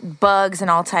and bugs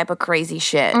and all type of crazy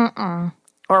shit.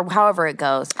 Or however it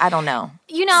goes. I don't know.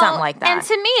 Something like that. And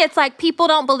to me, it's like people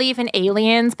don't believe in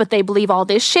aliens, but they believe all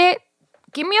this shit.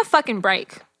 Give me a fucking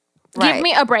break. Right. Give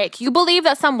me a break. You believe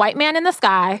that some white man in the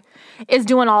sky is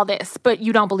doing all this, but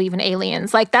you don't believe in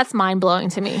aliens. Like, that's mind-blowing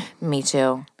to me. Me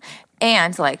too.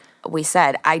 And like we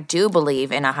said, I do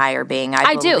believe in a higher being.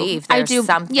 I believe there's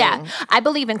something. Yeah. I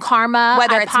believe in karma.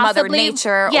 Whether it's Mother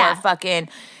Nature or fucking...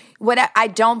 I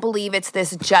don't believe it's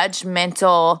this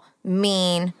judgmental,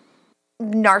 mean,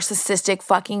 narcissistic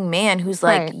fucking man who's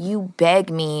like, you beg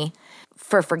me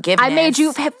for forgiveness. I made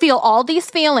you feel all these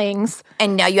feelings.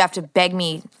 And now you have to beg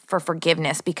me for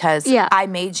forgiveness because I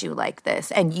made you like this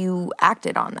and you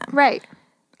acted on them. Right.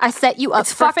 I set you up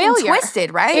for failure. It's fucking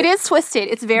twisted, right? It is twisted.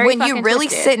 It's very when fucking you really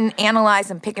twisted. sit and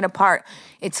analyze and pick it apart,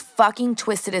 it's fucking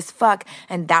twisted as fuck.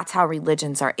 And that's how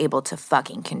religions are able to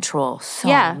fucking control so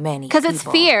many people. Because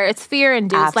it's fear. It's fear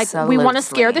induced. Like, we want to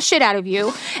scare the shit out of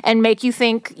you and make you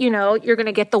think, you know, you're going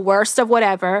to get the worst of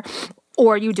whatever,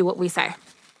 or you do what we say.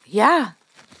 Yeah.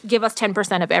 Give us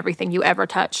 10% of everything you ever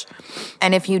touch.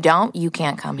 And if you don't, you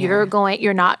can't come here.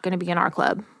 You're not going to be in our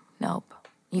club. Nope.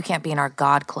 You can't be in our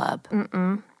God club.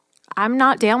 I'm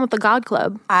not down with the God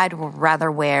club. I'd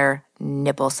rather wear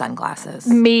nipple sunglasses.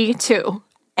 Me too.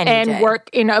 Any day. Work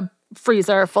in a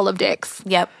freezer full of dicks.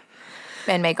 Yep.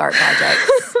 And make art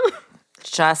projects.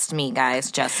 Just me,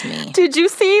 guys. Just me. Did you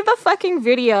see the fucking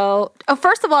video? Oh,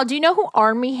 first of all, do you know who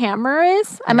Armie Hammer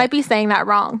is? I might be saying that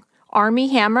wrong. Armie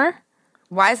Hammer?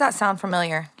 Why does that sound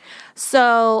familiar?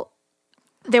 So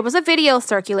there was a video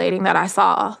circulating that I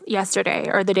saw yesterday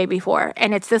or the day before,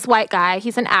 and it's this white guy.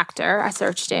 He's an actor. I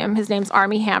searched him. His name's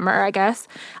Armie Hammer, I guess.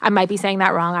 I might be saying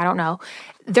that wrong. I don't know.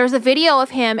 There's a video of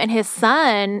him and his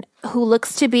son who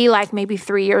looks to be like maybe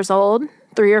 3 years old,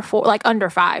 3 or 4, like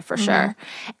under 5 for sure.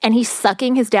 And he's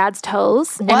sucking his dad's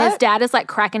toes. What? And his dad is like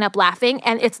cracking up laughing.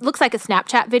 And it looks like a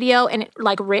Snapchat video. And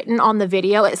like written on the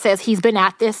video, it says he's been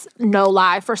at this, no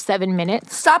lie, for 7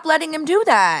 minutes. Stop letting him do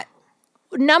that.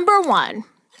 Number one.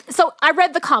 So I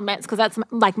read the comments because that's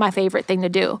like my favorite thing to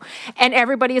do. And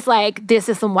everybody's like, this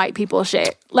is some white people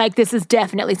shit. Like, this is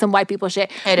definitely some white people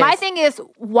shit. My thing is,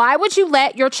 why would you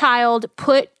let your child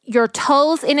put your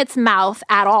toes in its mouth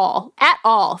at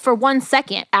all, for 1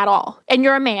 second at all? And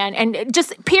you're a man and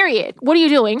just period. What are you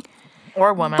doing?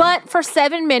 Or woman. But for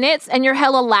 7 minutes and you're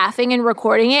hella laughing and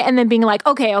recording it and then being like,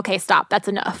 okay, stop. That's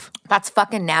enough. That's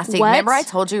fucking nasty. What? Remember I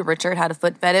told you Richard had a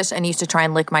foot fetish and he used to try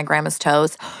and lick my grandma's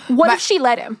toes? What if she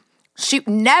let him? She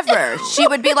never. She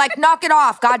would be like, knock it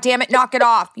off. God damn it, knock it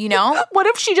off, you know? What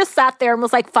if she just sat there and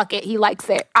was like, fuck it, he likes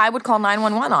it? I would call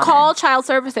 911 on Call her. child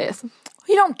services.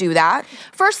 You don't do that.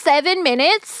 For 7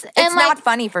 minutes. It's not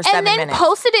funny for 7 minutes. And then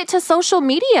posted it to social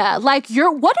media. Like,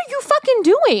 what are you fucking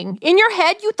doing? In your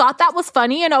head, you thought that was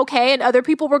funny and okay and other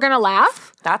people were going to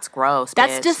laugh? That's gross,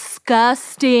 That's bitch.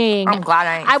 disgusting. I'm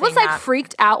glad I was like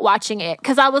freaked out watching it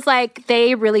because I was like,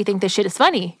 they really think this shit is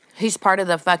funny. He's part of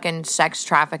the fucking sex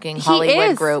trafficking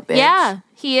Hollywood group, bitch. Yeah,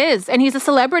 he is. And he's a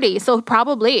celebrity, so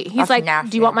probably. He's That's like,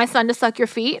 nasty. do you want my son to suck your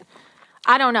feet?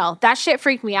 I don't know. That shit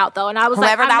freaked me out, though. And I was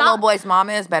Whoever like, that little boy's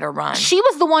mom is better run. She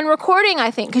was the one recording,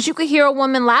 I think, because you could hear a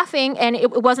woman laughing, and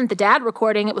it wasn't the dad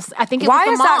recording. It was, I think, it was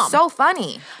the mom. Why is that so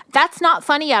funny? That's not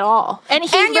funny at all. And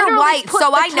you're white,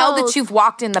 so I know that you've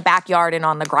walked in the backyard and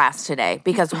on the grass today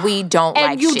because we don't like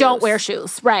shoes. And you don't wear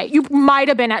shoes, right? You might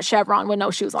have been at Chevron with no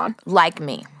shoes on. Like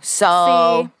me.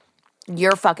 So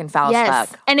you're fucking foul as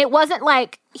fuck. And it wasn't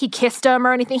like he kissed him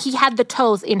or anything. He had the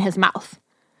toes in his mouth.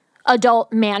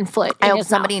 Adult man foot. I hope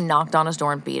somebody knocked on his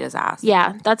door and beat his ass.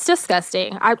 Yeah, that's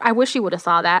disgusting. I wish you would have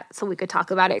saw that so we could talk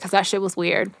about it because that shit was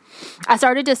weird. I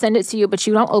started to send it to you, but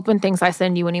you don't open things I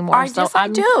send you anymore. I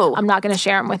do. I'm not going to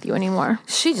share them with you anymore.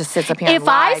 She just sits up here and If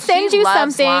I send you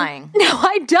something, lying. no,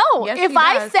 I don't. Yes, if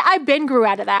I say, I've been grew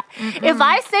out of that. If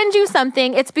I send you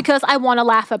something, it's because I want to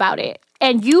laugh about it,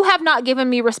 and you have not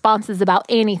given me responses about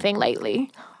anything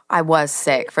lately. I was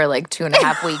sick for like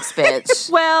 2.5 weeks, bitch.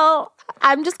 Well,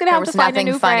 I'm just gonna have to find a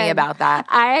new friend. There was nothing funny about that.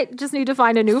 I just need to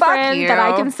find a new friend that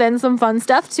I can send some fun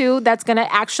stuff to. That's gonna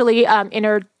actually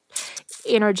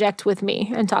interject with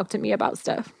me and talk to me about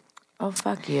stuff. Oh,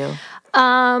 fuck you.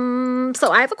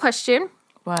 So I have a question.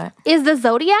 What? Is the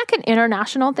zodiac an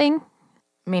international thing?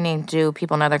 Meaning, do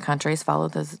people in other countries follow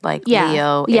this, like Yeah.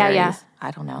 Leo, Aries? Yeah.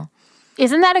 I don't know.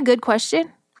 Isn't that a good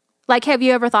question? Like, have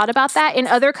you ever thought about that? In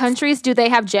other countries, do they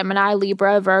have Gemini,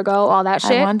 Libra, Virgo, all that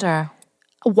shit? I wonder.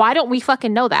 Why don't we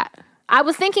fucking know that? I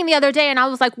was thinking the other day and I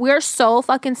was like, we're so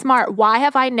fucking smart. Why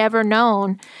have I never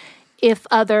known if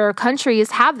other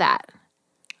countries have that?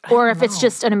 Or if it's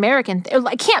just an American thing.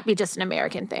 It can't be just an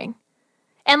American thing.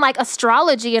 And like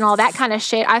astrology and all that kind of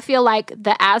shit, I feel like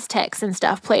the Aztecs and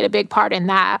stuff played a big part in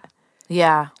that.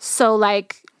 Yeah. So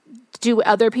like, do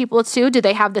other people too? Do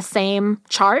they have the same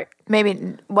chart?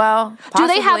 Maybe, well, possibly. Do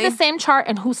they have the same chart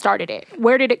and who started it?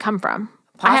 Where did it come from?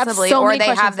 Possibly, or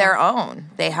they have their own.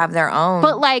 They have their own.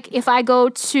 But like, if I go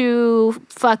to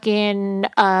fucking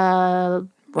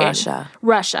Russia,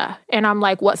 and I'm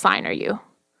like, what sign are you?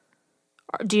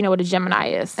 Or do you know what a Gemini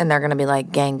is? And they're gonna be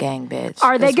like, gang, gang, bitch.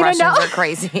 Are they gonna know? Russians are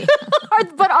crazy.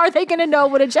 But are they gonna know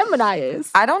what a Gemini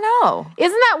is? I don't know.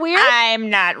 Isn't that weird?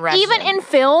 I'm not Russian. Even in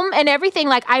film and everything,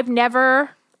 like I've never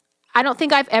I don't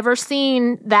think I've ever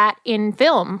seen that in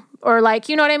film or like,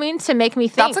 you know what I mean? To make me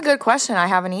think. That's a good question. I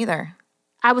haven't either.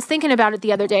 I was thinking about it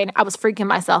the other day and I was freaking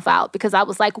myself out because I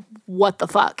was like, what the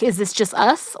fuck? Is this just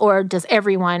us or does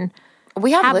everyone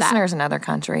We have that? listeners in other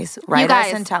countries. You Write guys,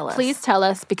 us and tell us. please tell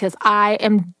us because I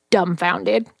am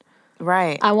dumbfounded.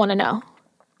 Right. I want to know.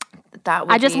 That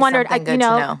would I just be wondered, something good you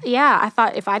know, to know. yeah, I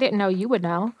thought if I didn't know, you would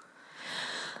know.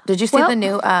 Did you see Well- the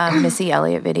new Missy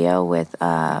Elliott video with,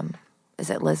 is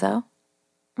it Lizzo?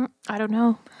 I don't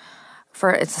know.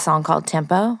 It's a song called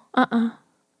Tempo.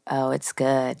 Oh, it's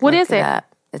good. What Look is it? up.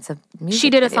 It's a music She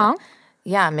did a video. song?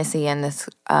 Yeah, Missy and this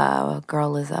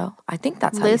girl Lizzo. I think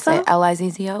that's how you say it.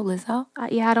 Lizzo? Lizzo,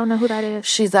 Lizzo. Yeah, I don't know who that is.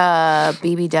 She's a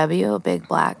BBW, a big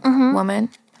black woman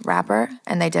rapper,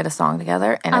 and they did a song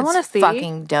together, and I wanna it's see.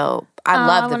 fucking dope. I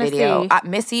love the wanna video. see.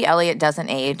 Missy Elliott doesn't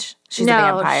age. She's a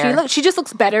No, vampire. she just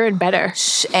looks better and better.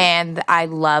 And I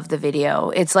love the video.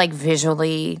 It's like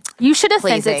visually. You should have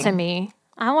sent it pleasing. to me.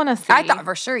 I want to see. I thought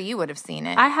for sure you would have seen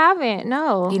it. I haven't.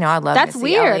 No. You know, I love That's Missy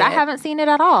weird. I Elliott. haven't seen it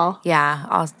at all. Yeah,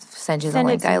 I'll send you Send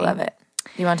the it link. to I me. love it.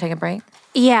 You want to take a break?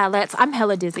 Yeah, let's. I'm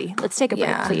hella dizzy. Let's take a break,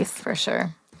 Yeah, please. for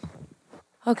sure.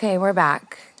 Okay, we're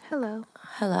back. Hello.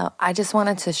 Hello. I just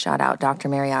wanted to shout out Dr.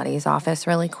 Mariotti's office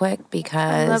really quick I love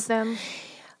because them.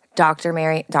 Dr.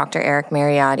 Eric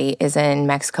Mariotti is in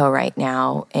Mexico right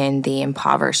now in the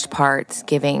impoverished parts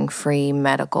giving free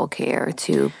medical care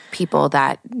to people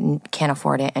that can't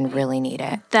afford it and really need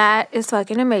it. That is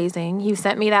fucking amazing. You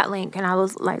sent me that link and I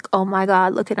was like, oh my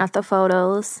God, looking at the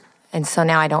photos. And so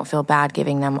now I don't feel bad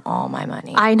giving them all my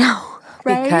money I know,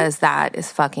 right? because that is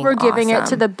fucking we're giving it to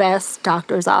awesome. the best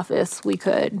doctor's office we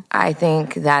could. I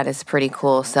think that is pretty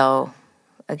cool. So,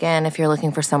 again, if you're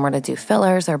looking for somewhere to do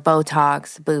fillers or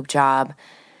Botox, boob job,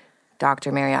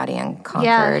 Dr. Mariotti in Concord.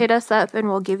 Yeah, hit us up and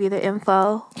we'll give you the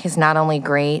info. He's not only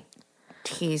great,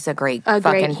 he's a great A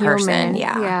fucking great person. human.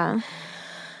 Yeah. Yeah.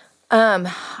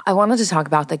 I wanted to talk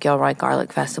about the Gilroy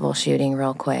Garlic Festival shooting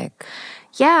real quick.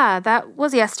 Yeah, that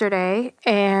was yesterday.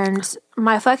 And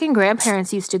my fucking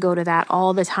grandparents used to go to that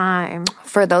all the time.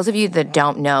 For those of you that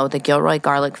don't know, the Gilroy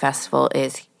Garlic Festival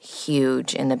is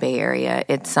huge in the Bay Area.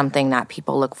 It's something that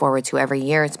people look forward to every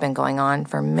year. It's been going on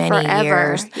for many Forever.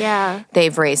 years. Yeah.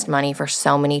 They've raised money for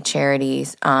so many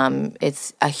charities.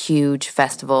 It's a huge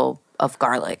festival of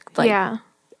garlic. Like Yeah.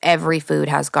 every food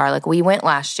has garlic. We went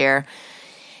last year,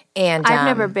 and I've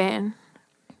never been,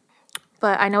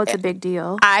 but I know it's a big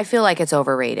deal. I feel like it's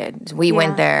overrated. We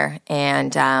went there,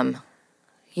 and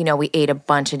you know, we ate a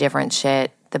bunch of different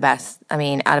shit. The best, I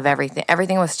mean, out of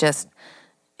everything was just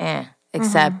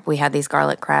Except we had these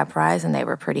garlic crab fries, and they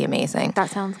were pretty amazing. That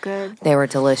sounds good. They were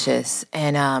delicious,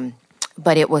 and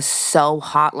but it was so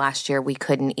hot last year we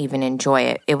couldn't even enjoy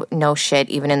it. No shit,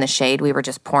 even in the shade, we were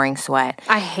just pouring sweat.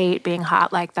 I hate being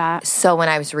hot like that. So when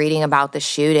I was reading about the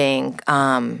shooting,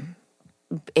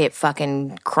 it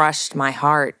fucking crushed my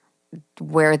heart.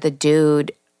 Where the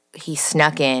dude, he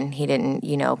snuck in, he didn't,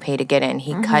 pay to get in.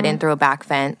 He cut in through a back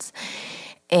fence,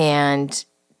 and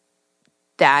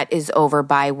that is over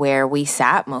by where we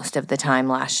sat most of the time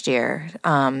last year.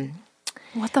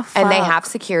 What the fuck? And they have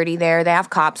security there. They have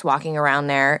cops walking around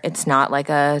there. It's not like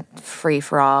a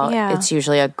free-for-all. Yeah. It's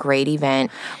usually a great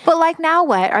event. But like now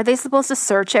what? Are they supposed to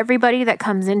search everybody that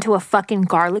comes into a fucking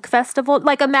garlic festival?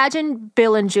 Like imagine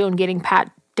Bill and June getting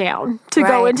pat down to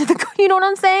go Right. into the, you know what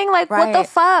I'm saying? Like what the Right.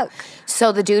 fuck?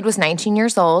 So the dude was 19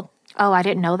 years old. Oh, I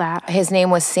didn't know that. His name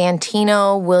was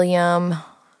Santino William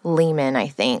Lehman, I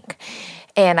think.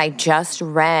 And I just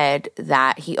read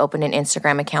that he opened an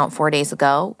Instagram account 4 days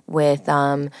ago with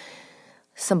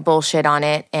some bullshit on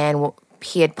it. And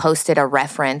he had posted a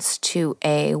reference to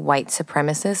a white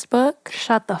supremacist book.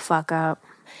 Shut the fuck up.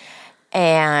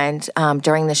 And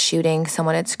during the shooting,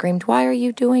 someone had screamed, "Why are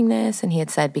you doing this?" And he had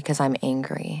said, "Because I'm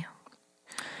angry."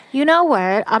 You know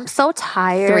what? I'm so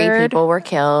tired 3 people were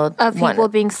killed. of people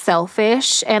being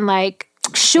selfish and like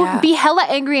be hella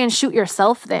angry and shoot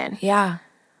yourself then. Yeah.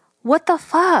 What the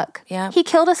fuck? Yeah. He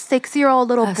killed a 6-year-old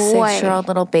little A boy. 6-year-old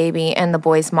little baby, and the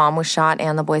boy's mom was shot,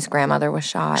 and the boy's grandmother was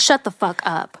shot. Shut the fuck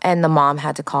up. And the mom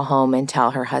had to call home and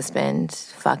tell her husband,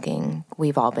 fucking,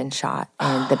 we've all been shot,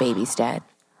 and the baby's dead.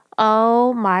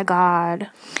 Oh my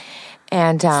God.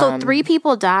 And So 3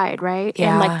 people died, right?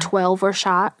 yeah. And like 12 were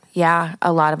shot. yeah,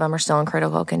 a lot of them are still in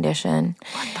critical condition.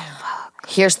 What the fuck?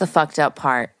 Here's the fucked up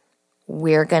part.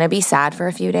 We're going to be sad for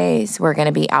a few days. We're going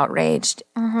to be outraged.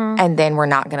 And then we're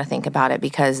not going to think about it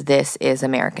because this is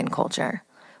American culture.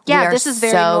 Yeah, we are this is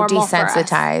very so normal for us.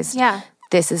 desensitized. Yeah.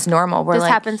 This is normal. We're This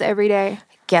like, happens every day.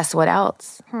 guess what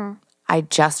else? I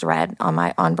just read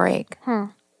on break.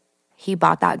 He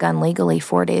bought that gun legally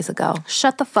 4 days ago.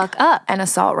 Shut the fuck up. An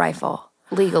assault rifle.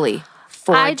 legally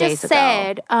 4 I days just ago.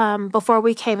 said before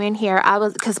we came in here,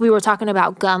 because we were talking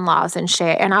about gun laws and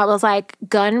shit, and I was like,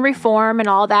 gun reform and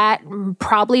all that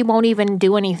probably won't even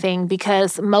do anything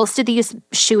because most of these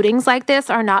shootings like this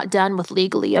are not done with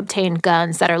legally obtained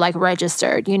guns that are like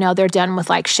registered. You know, they're done with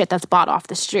like shit that's bought off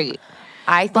the street.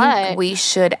 I think we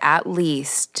should at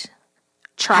least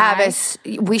Try.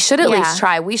 We should at least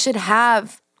try. We should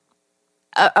have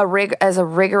a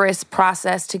rigorous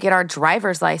process to get our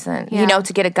driver's license, you know,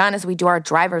 to get a gun as we do our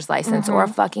driver's license or a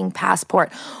fucking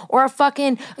passport or a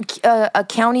fucking a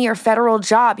county or federal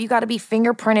job. You got to be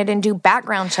fingerprinted and do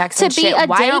background checks To and be shit. a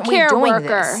Why aren't we daycare doing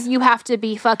worker, this? you have to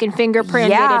be fucking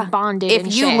fingerprinted and bonded. If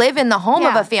and you shit. live in the home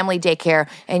of a family daycare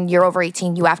and you're over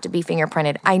 18, you have to be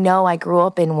fingerprinted. I know, I grew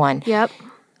up in one. Yep.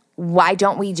 Why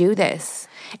don't we do this?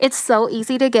 It's so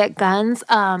easy to get guns.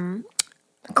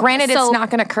 Granted, it's not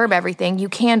going to curb everything. You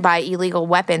can buy illegal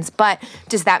weapons, but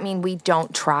does that mean we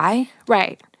don't try?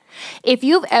 Right. If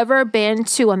you've ever been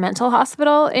to a mental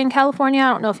hospital in California, I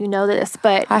don't know if you know this,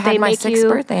 but I had they my make 6th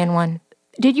birthday in one.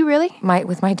 Did you really?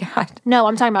 With my dad. No,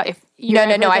 I'm talking about if you No,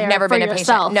 I've never been a patient.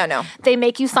 yourself. No. They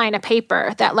make you sign a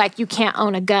paper that like you can't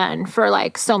own a gun for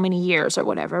like so many years or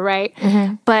whatever, right?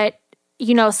 Mm-hmm. But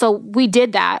you know, so we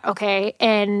did that, okay?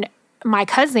 And my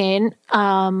cousin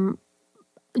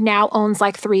now owns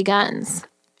like 3 guns.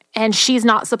 And she's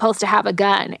not supposed to have a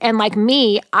gun. And like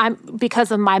me,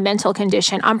 because of my mental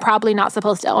condition, I'm probably not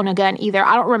supposed to own a gun either.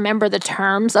 I don't remember the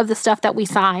terms of the stuff that we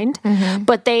signed,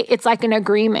 but it's like an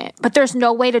agreement. But there's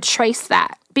no way to trace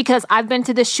that because I've been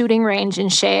to the shooting range and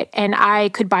shit, and I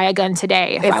could buy a gun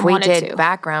today if I wanted to. If we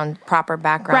did proper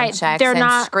background checks they're and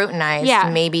not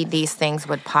scrutinized, maybe these things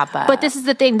would pop up. But this is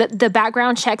the thing, the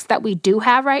background checks that we do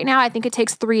have right now, I think it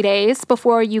takes 3 days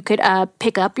before you could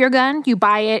pick up your gun. You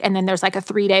buy it, and then there's like a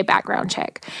 3-day background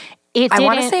check. I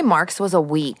want to say Mark's was a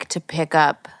week to pick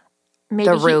up the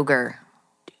Ruger.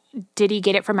 Did he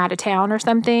get it from out of town or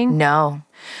something? No.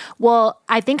 Well,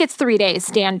 I think it's 3 days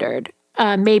standard.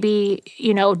 Maybe,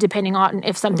 you know, depending on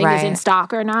if something is in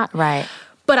stock or not. Right.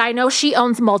 But I know she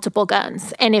owns multiple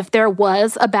guns. And if there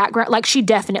was a background, like she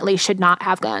definitely should not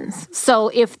have guns. So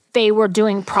if they were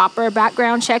doing proper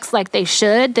background checks like they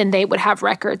should, then they would have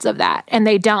records of that. And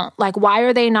they don't. Like, why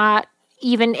are they not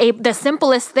even the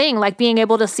simplest thing, like being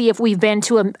able to see if we've been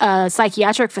to a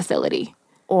psychiatric facility?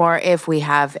 Or if we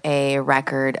have a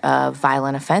record of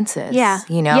violent offenses. Yeah.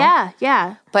 You know?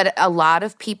 Yeah. But a lot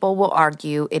of people will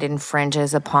argue it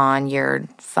infringes upon your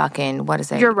fucking, what is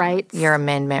it? Your rights. Your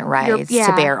amendment rights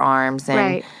to bear arms. And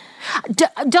right.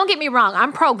 Don't get me wrong.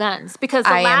 I'm pro-guns because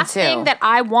the I am last too. thing that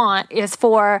I want is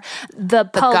for the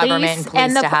police government and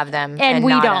police to have them and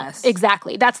we not don't. us.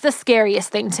 Exactly. That's the scariest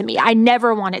thing to me. I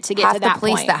never want it to get to that Half the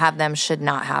police point. that have them should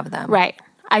not have them. Right.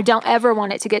 I don't ever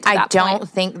want it to get to that point. I don't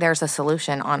think there's a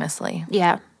solution, honestly.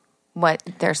 Yeah.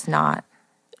 There's not.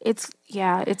 It's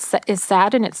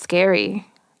sad and it's scary.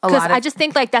 Because I just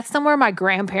think like that's somewhere my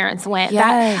grandparents went.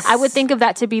 Yes. I would think of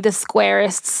that to be the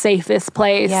squarest, safest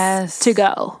place to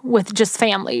go with just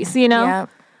families, you know? Yep.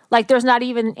 Like there's not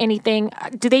even anything.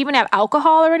 Do they even have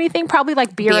alcohol or anything? Probably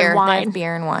like beer and wine. They have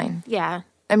beer and wine. Yeah.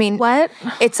 I mean, what?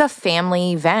 It's a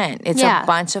family event. It's a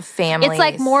bunch of families. It's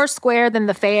like more square than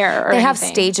the fair. They have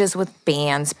stages with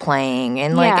bands playing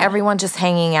and like everyone just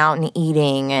hanging out and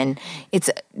eating. And it's,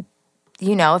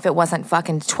 you know, if it wasn't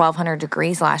fucking 1,200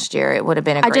 degrees last year, it would have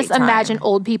been a great time. I just imagine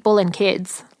old people and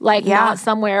kids, like not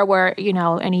somewhere where, you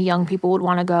know, any young people would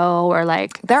want to go or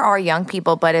like. There are young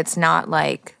people, but it's not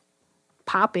like.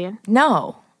 Popping.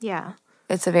 No. Yeah.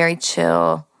 It's a very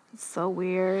chill. It's so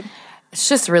weird. It's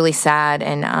just really sad,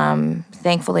 and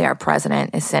thankfully our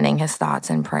president is sending his thoughts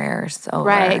and prayers over.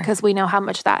 Right, because we know how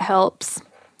much that helps.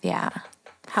 Yeah.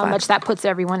 How much that puts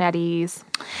everyone at ease.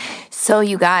 So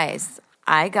you guys,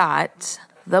 I got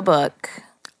the book.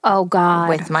 Oh, God.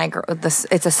 With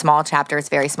it's a small chapter. It's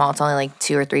very small. It's only like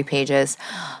 2 or 3 pages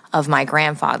of my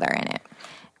grandfather in it.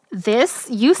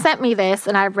 You sent me this,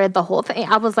 and I read the whole thing.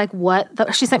 I was like, what?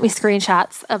 She sent me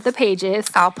screenshots of the pages.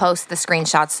 I'll post the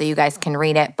screenshots so you guys can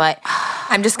read it, but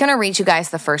I'm just going to read you guys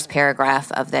the first paragraph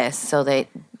of this so that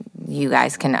you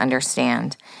guys can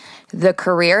understand. The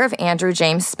career of Andrew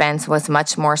James Spence was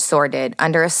much more sordid.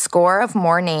 Under a score of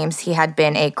more names, he had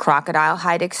been a crocodile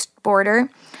hide exporter,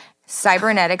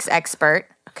 cybernetics expert,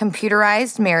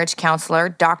 computerized marriage counselor,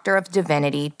 doctor of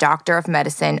divinity, doctor of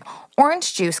medicine,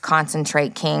 orange juice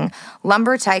concentrate king,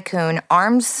 lumber tycoon,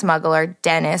 arms smuggler,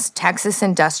 dentist, Texas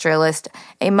industrialist,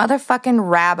 a motherfucking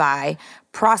rabbi,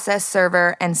 process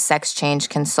server, and sex change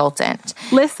consultant.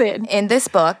 Listen. In this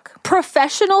book,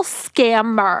 professional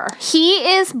scammer.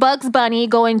 He is Bugs Bunny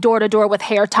going door to door with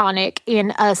hair tonic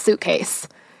in a suitcase.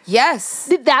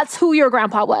 Yes. That's who your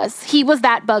grandpa was. He was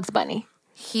that Bugs Bunny.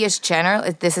 He is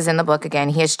generally, this is in the book again,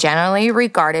 he is generally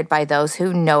regarded by those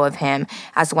who know of him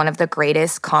as one of the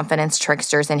greatest confidence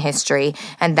tricksters in history,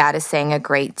 and that is saying a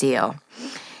great deal.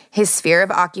 His sphere of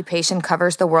occupation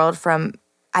covers the world from,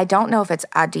 I don't know if it's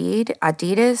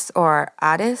Adidas or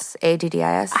Addis,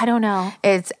 A-D-D-I-S. I don't know.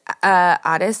 It's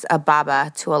Addis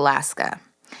Ababa to Alaska.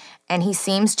 And he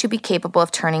seems to be capable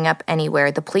of turning up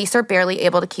anywhere. The police are barely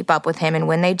able to keep up with him, and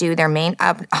when they do, their main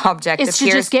object It's to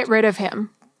appears just get rid of him.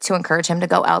 to encourage him to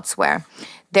go elsewhere.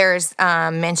 There's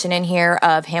mention in here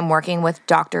of him working with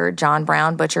Dr. John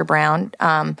Brown, Butcher Brown.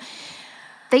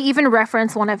 They even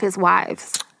reference one of his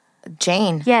wives.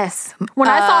 Jane. Yes. When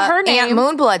I saw her name. Aunt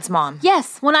Moonblood's mom.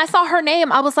 Yes. When I saw her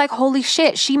name, I was like, holy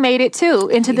shit, she made it too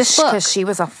into this book. Because she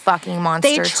was a fucking monster,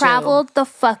 They traveled the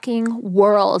fucking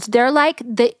world. They're like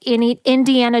the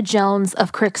Indiana Jones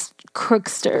of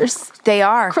crooksters. They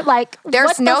are. Like, there's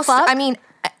what no, the fuck? I mean,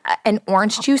 an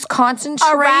orange juice concentrate.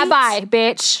 A rabbi,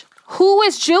 bitch. Who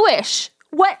is Jewish?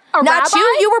 What? A Not rabbi?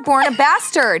 you. You were born a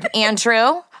bastard,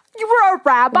 Andrew. You were a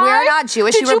rabbi? We're not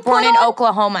Jewish. Did you were born in put on-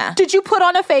 Oklahoma. Did you put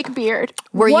on a fake beard?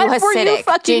 Were you What Hasidic? Were you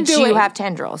fucking Did doing? you have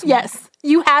tendrils? Yes.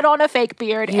 You had on a fake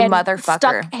beard You and motherfucker.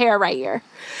 stuck hair right here.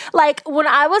 Like, when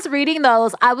I was reading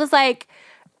those, I was like,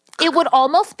 it would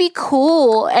almost be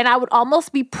cool and I would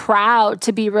almost be proud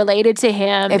to be related to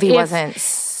him. If he wasn't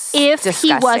If disgusting.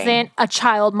 he wasn't a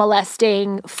child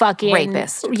molesting fucking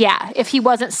rapist. Yeah, if he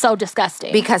wasn't so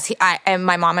disgusting. Because and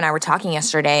my mom and I were talking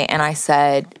yesterday, and I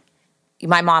said,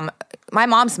 my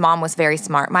mom's mom was very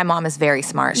smart. My mom is very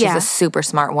smart. She's Yeah. a super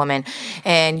smart woman.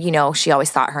 And, she always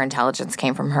thought her intelligence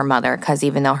came from her mother, because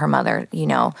even though her mother,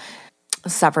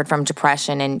 suffered from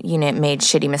depression and, made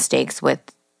shitty mistakes with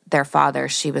their father,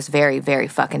 she was very, very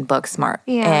fucking book smart.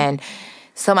 Yeah. And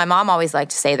so my mom always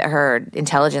liked to say that her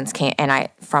intelligence came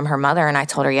from her mother, and I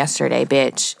told her yesterday,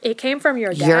 bitch, it came from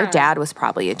your dad. your dad was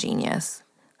probably a genius,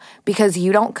 because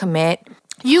you don't commit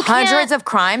You can't- hundreds of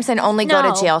crimes and only go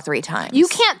No. to jail 3 times. You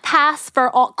can't pass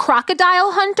for all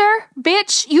crocodile hunter,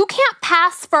 bitch. You can't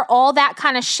pass for all that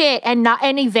kind of shit and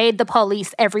evade the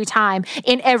police every time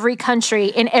in every country,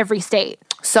 in every state.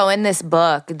 So in this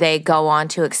book, they go on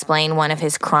to explain one of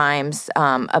his crimes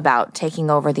about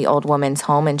taking over the old woman's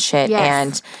home and shit. Yes.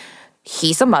 And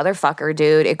he's a motherfucker,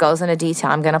 dude. It goes into detail.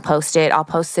 I'm going to post it. I'll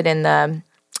post it in the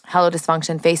Hello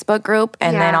Dysfunction Facebook group,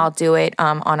 and then Yeah. I'll do it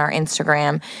on our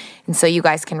Instagram. And so you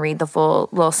guys can read the full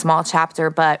little small chapter.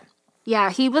 But Yeah,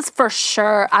 he was for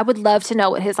sure. I would love to know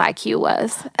what his IQ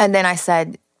was. and then I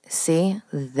said, see,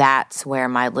 that's where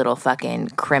my little fucking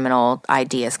criminal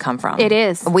ideas come from. It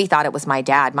is. We thought it was my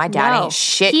dad. My dad No, ain't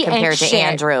shit he compared ain't to shit.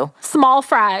 Andrew. Small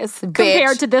fries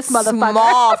compared Bitch, to this motherfucker.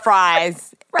 Small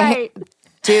fries. Right.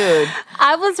 Dude.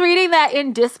 I was reading that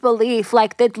in disbelief,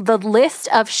 like the list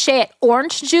of shit.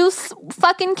 Orange juice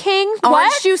fucking king? Orange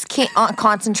What? juice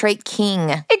concentrate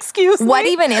king. Excuse me? What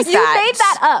even is you that? You made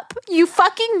that up. You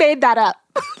fucking made that up.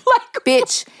 Like,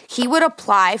 Bitch, he would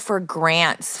apply for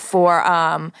grants for,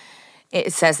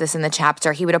 it says this in the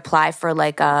chapter, he would apply for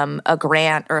like a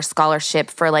grant or a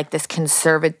scholarship for like this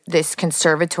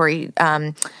conservatory.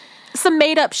 some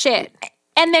made up shit.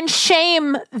 And then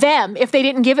shame them if they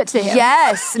didn't give it to him.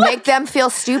 Yes, make them feel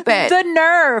stupid. The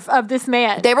nerve of this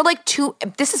man. They were like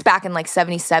this is back in like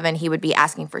 77, he would be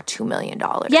asking for $2 million.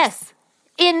 Yes.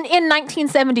 In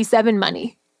 1977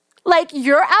 money. Like,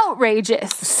 you're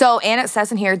outrageous. So, and it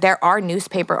says in here, there are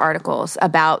newspaper articles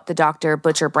about the Dr.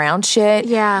 Butcher Brown shit.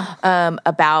 Yeah.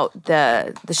 About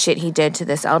the shit he did to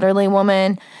this elderly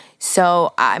woman.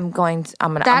 So I'm gonna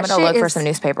look for some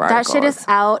newspaper articles. That shit is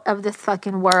out of this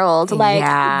fucking world. Like,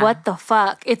 Yeah. what the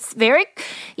fuck? It's very,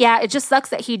 it just sucks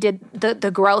that he did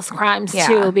the gross crimes Yeah.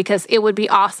 too, because it would be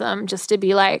awesome just to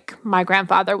be like, my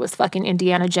grandfather was fucking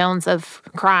Indiana Jones of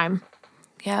crime.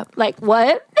 Yep. Like,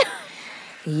 what?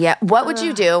 Yeah. What would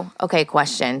you do? Okay,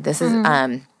 question. This is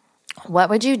what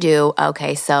would you do?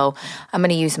 Okay, so I'm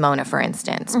gonna use Mona for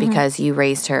instance, because you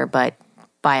raised her, but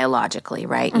biologically,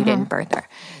 right? You didn't birth her.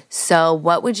 So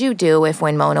what would you do if,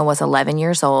 when Mona was 11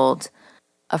 years old,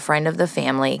 a friend of the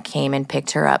family came and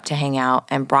picked her up to hang out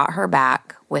and brought her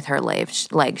back with her legs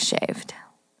shaved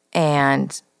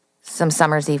and some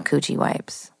Summer's Eve coochie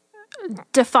wipes?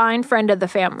 Define friend of the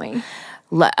family.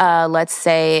 Let's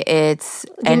say it's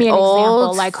Give me an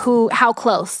example. Like, how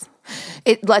close?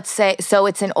 Let's say, so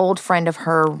it's an old friend of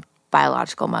her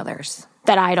biological mother's.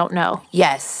 That I don't know.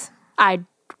 Yes. I'd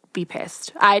be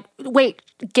pissed.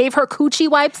 Gave her coochie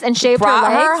wipes and shaved Brought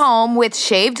her legs? her home with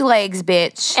shaved legs,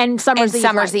 bitch. And Summer's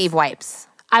Eve Eve wipes.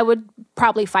 I would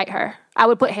probably fight her. I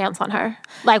would put hands on her.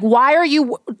 Like, why are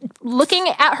you looking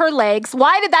at her legs?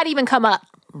 Why did that even come up?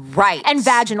 Right. And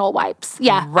vaginal wipes.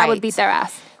 Yeah, I Right. would beat their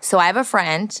ass. So I have a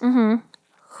friend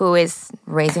who is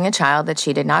raising a child that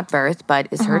she did not birth, but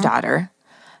is her daughter.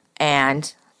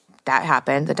 And that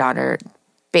happened. The daughter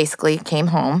basically came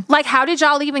home. Like, how did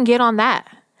y'all even get on that?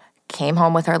 Came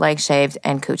home with her legs shaved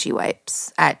and coochie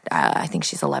wipes at, I think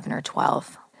she's 11 or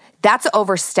 12. That's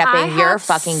overstepping your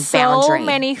fucking boundary. So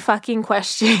many fucking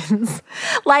questions.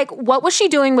 Like, what was she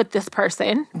doing with this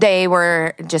person? They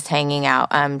were just hanging out,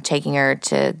 taking her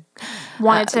to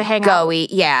Wanted to hang go out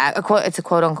eat. Yeah, it's a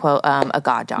quote unquote a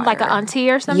goddaughter, like an auntie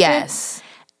or something? Yes.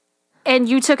 And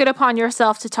you took it upon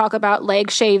yourself to talk about leg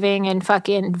shaving and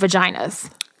fucking vaginas.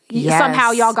 Yes.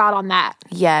 Somehow y'all got on that.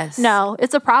 Yes. No,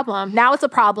 it's a problem. Now it's a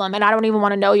problem, and I don't even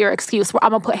want to know your excuse. I'm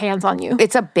going to put hands on you.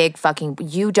 It's a big fucking...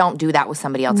 You don't do that with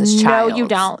somebody else's child. No, you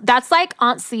don't. That's like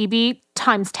Aunt CB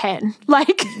times 10.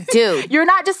 Like, dude, you're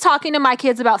not just talking to my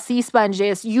kids about sea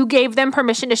sponges. You gave them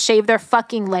permission to shave their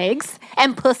fucking legs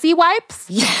and pussy wipes.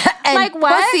 Yeah, and like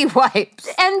what? Pussy wipes.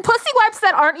 And pussy wipes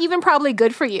that aren't even probably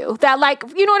good for you. That, like,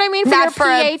 you know what I mean? For Not your for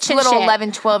pH a and little shit.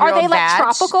 11, 12-year-old Are they like vag.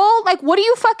 tropical? Like, what are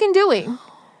you fucking doing?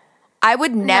 I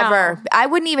would never... No. I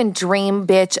wouldn't even dream,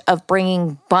 bitch, of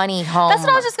bringing Bunny home. That's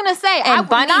what I was just going to say. And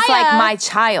Bunny's like my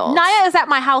child. Naya is at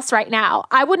my house right now.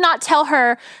 I would not tell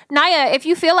her, Naya, if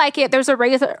you feel like it, there's a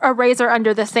razor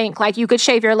under the sink. Like, you could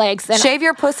shave your legs. And Shave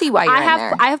your pussy while you're in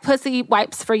there. I have pussy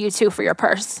wipes for you, too, for your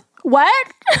purse. What?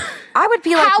 I would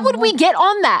be like... How would we get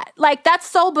on that? Like, that's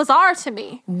so bizarre to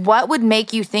me. What would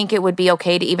make you think it would be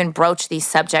okay to even broach these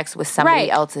subjects with somebody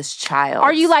Right. else's child?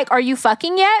 Are you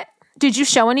fucking yet? Did you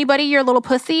show anybody your little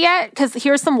pussy yet? Because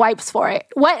here's some wipes for it.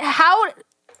 What? How?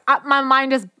 My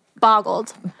mind is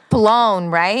boggled. Blown,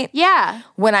 right? Yeah.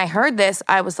 When I heard this,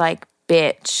 I was like,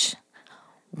 bitch.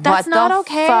 That's what not the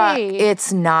okay. Fuck?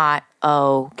 It's not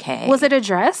okay. Was it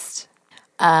addressed?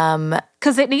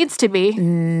 Because it needs to be.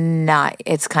 Not.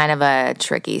 It's kind of a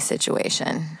tricky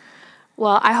situation.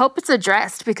 Well, I hope it's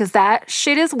addressed because that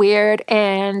shit is weird.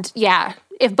 And yeah,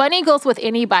 if Bunny goes with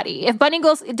anybody,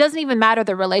 it doesn't even matter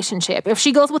the relationship. If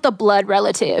she goes with a blood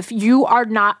relative, you are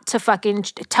not to fucking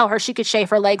tell her she could shave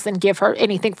her legs and give her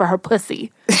anything for her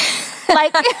pussy.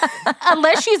 Like,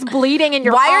 unless she's bleeding in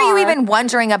your Why car. are you even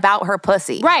wondering about her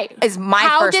pussy? Right. Is my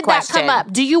How first did question. that come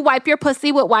up? Do you wipe your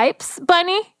pussy with wipes,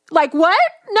 Bunny? Like, what?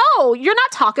 No, you're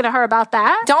not talking to her about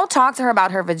that. Don't talk to her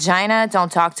about her vagina. Don't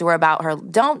talk to her about her...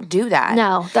 Don't do that.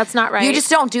 No, that's not right. You just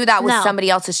don't do that with No. somebody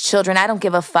else's children. I don't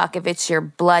give a fuck if it's your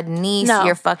blood niece,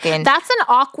 your fucking... That's an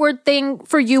awkward thing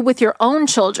for you with your own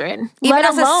children. Even let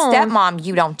as alone, a stepmom,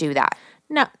 you don't do that.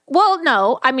 No. Well,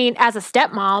 no. I mean, as a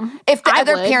stepmom, If the I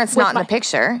other would parent's with not in the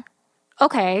picture...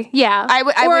 Okay, yeah. I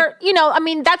would- I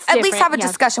mean, that's At different. least have a yeah.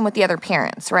 discussion with the other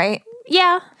parents, right?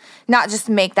 Yeah, Not just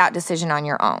make that decision on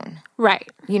your own. right.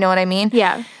 You know what I mean?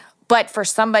 Yeah. But for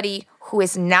somebody who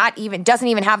is doesn't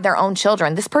even have their own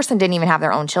children, this person didn't even have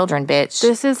their own children, bitch.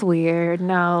 This is weird.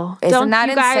 No. Isn't that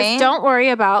you guys, insane? Don't worry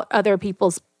about other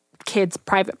people's kids'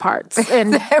 private parts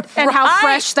and how Right.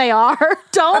 fresh they are.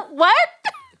 Don't, what?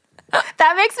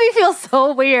 That makes me feel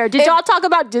so weird. Did y'all talk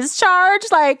about discharge?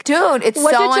 Like, Dude, it's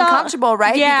what so did y'all- uncomfortable,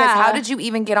 right? Yeah. Because how did you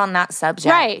even get on that subject?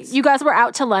 Right. You guys were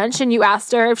out to lunch and you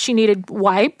asked her if she needed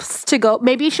wipes to go.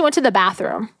 Maybe she went to the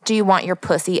bathroom. Do you want your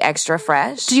pussy extra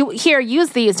fresh?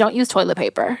 Use these. Don't use toilet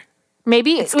paper.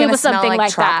 Maybe It's it gonna was smell something like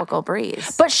that. tropical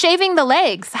breeze. But shaving the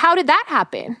legs, how did that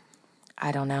happen?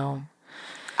 I don't know.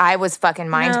 I was fucking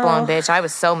mind blown, bitch. I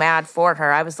was so mad for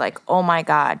her. I was like, oh my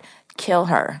God, kill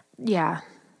her. Yeah,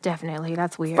 definitely.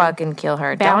 That's weird. Fucking kill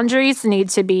her. Boundaries need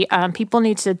to be, people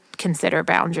need to consider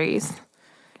boundaries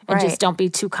and Right. just don't be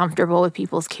too comfortable with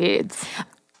people's kids.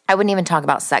 I wouldn't even talk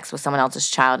about sex with someone else's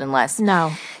child unless...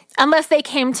 No. Unless they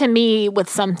came to me with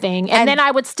something and then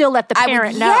I would still let the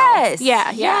parent know. Yes.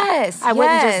 Yeah. Yes. I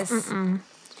wouldn't just,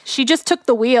 She just took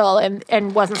the wheel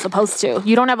and wasn't supposed to.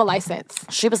 You don't have a license.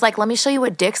 She was like, let me show you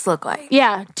what dicks look like.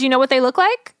 Yeah. Do you know what they look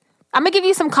like? I'm going to give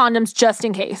you some condoms just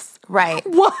in case. Right.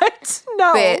 What?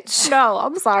 No. Bitch. No,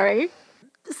 I'm sorry.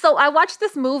 So I watched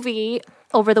this movie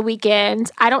over the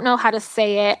weekend. I don't know how to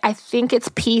say it. I think it's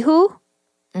Pihu.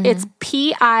 It's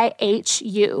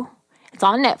Pihu. It's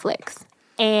on Netflix.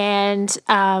 And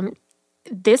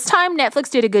this time Netflix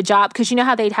did a good job because you know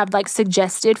how they'd have like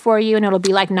suggested for you and it'll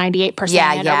be like 98%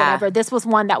 or whatever. This was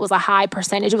one that was a high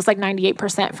percentage. It was like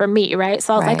 98% for me, right?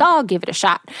 So I was like, oh, I'll give it a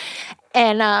shot.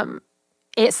 And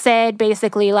it said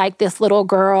basically like this little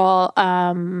girl,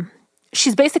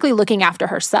 she's basically looking after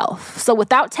herself. So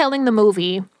without telling the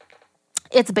movie,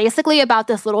 it's basically about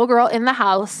this little girl in the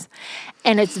house,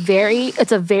 and it's a very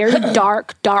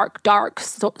dark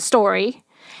story.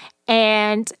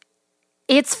 And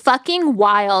It's fucking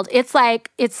wild. It's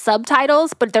like, it's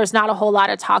subtitles, but there's not a whole lot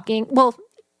of talking. Well,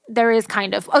 there is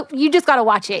kind of. Oh, you just got to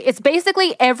watch it. It's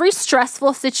basically every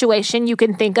stressful situation you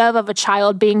can think of a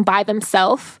child being by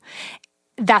themselves.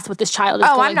 That's what this child is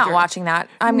going through. Oh, I'm not watching that.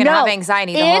 I'm going to have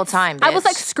anxiety the whole time, bitch. I was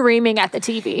like screaming at the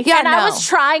TV. Yeah, and I was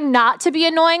trying not to be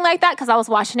annoying like that because I was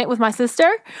watching it with my sister.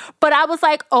 But I was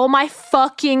like, oh my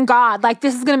fucking God. Like,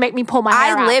 this is going to make me pull my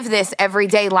hair out. I live this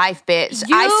everyday life, bitch.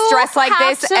 I stress like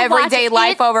this everyday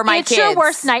life over my kids. It's your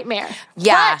worst nightmare.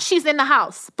 Yeah. But she's in the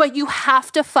house. But you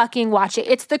have to fucking watch it.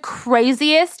 It's the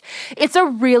craziest. It's a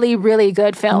really, really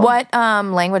good film. What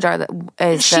language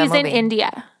is She's the in movie?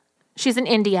 India. She's in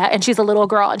India, and she's a little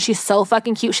girl, and she's so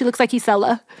fucking cute. She looks like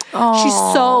Gisela. Oh. She's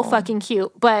so fucking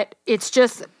cute. But it's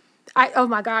just, oh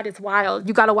my God, it's wild.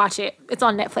 You got to watch it. It's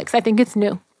on Netflix. I think it's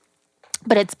new.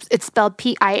 But it's spelled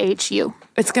Pihu.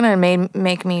 It's going to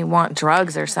make me want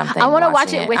drugs or something. I want to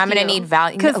watch it with you. I'm going to need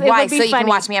value. Why? So you can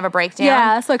watch me have a breakdown?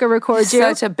 Yeah, so I can record you.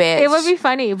 Such a bitch. It would be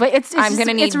funny, but I'm going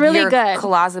to need really your good.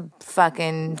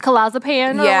 Clozapam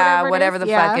or whatever the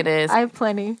fuck it is. I have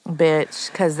plenty.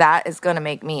 Bitch, because that is going to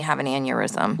make me have an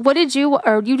aneurysm. What did you,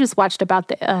 or you just watched about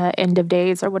the End of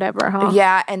Days or whatever, huh?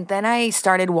 Yeah, and then I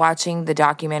started watching the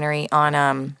documentary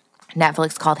on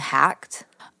Netflix called Hacked.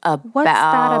 What's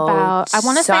that about? I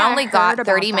want to say I only got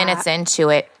 30 that. minutes into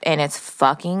it, and it's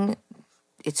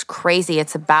crazy.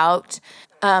 It's about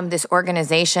this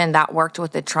organization that worked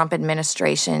with the Trump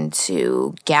administration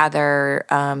to gather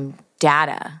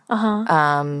data,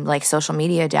 like social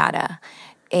media data.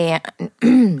 And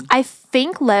I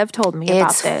think Lev told me about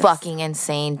this. It's fucking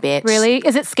insane, bitch. Really?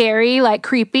 Is it scary, like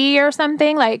creepy or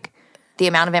something? Like, the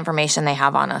amount of information they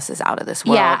have on us is out of this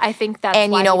world. Yeah, I think that's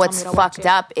and why you know what's fucked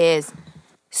up is,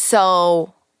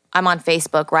 so I'm on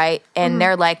Facebook, right? And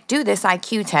they're like, do this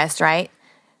IQ test, right?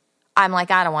 I'm like,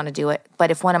 I don't want to do it.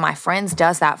 But if one of my friends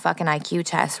does that fucking IQ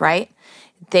test, right?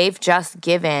 They've just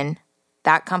given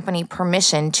that company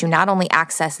permission to not only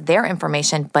access their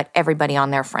information, but everybody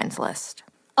on their friends list.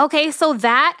 Okay, so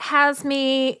that has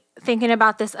me thinking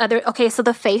about this other... Okay, so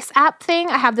the Face app thing,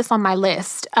 I have this on my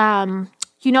list.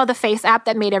 You know the Face app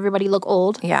that made everybody look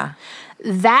old? Yeah.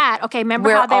 That, okay,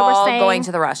 remember how they were saying... We're all going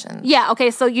to the Russians. Yeah,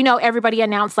 okay, so you know everybody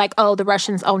announced like, oh, the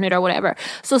Russians own it or whatever.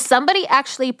 So somebody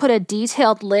actually put a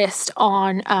detailed list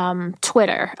on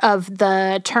Twitter of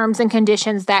the terms and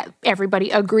conditions that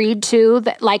everybody agreed to,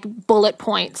 that like bullet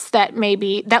points that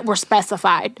were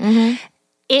specified. Mm-hmm.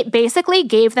 It basically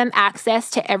gave them access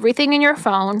to everything in your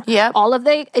phone. Yep. All of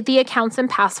the accounts and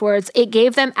passwords. It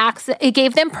gave them access. It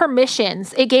gave them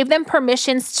permissions. It gave them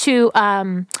permissions to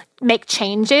make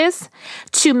changes,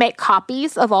 to make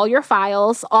copies of all your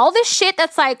files. All this shit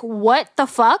that's like, what the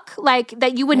fuck? Like,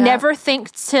 that you would never think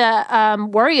to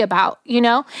worry about, you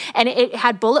know? And it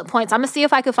had bullet points. I'm going to see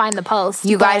if I could find the post.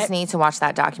 You guys need to watch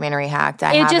that documentary, Hacked.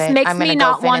 It just makes me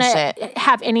not want to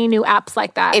have any new apps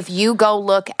like that. If you go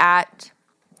look at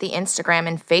the Instagram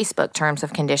and Facebook terms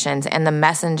of conditions and the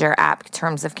Messenger app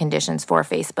terms of conditions for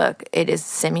Facebook, it is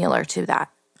similar to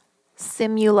that.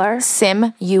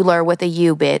 Simular with a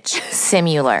U, bitch.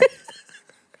 Simular.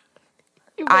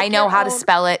 I know how to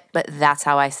spell it, but that's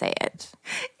how I say it.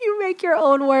 You make your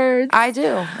own words. I do,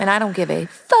 and I don't give a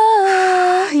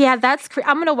fuck. Yeah, that's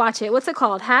I'm going to watch it. What's it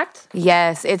called? Hacked?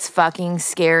 Yes, it's fucking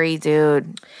scary,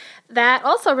 dude. That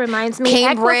also reminds me,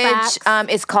 Cambridge,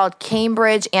 it's called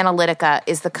Cambridge Analytica,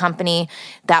 is the company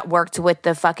that worked with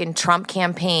the fucking Trump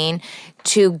campaign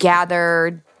to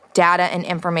gather data and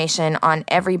information on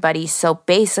everybody. So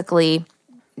basically,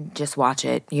 just watch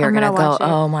it. You're going to go,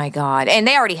 oh my God. And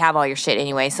they already have all your shit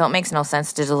anyway, so it makes no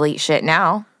sense to delete shit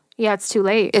now. Yeah, it's too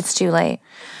late. It's too late.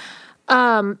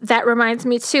 That reminds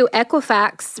me too,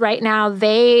 Equifax right now,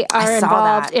 they are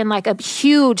involved in like a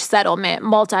huge settlement,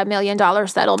 multi-million-dollar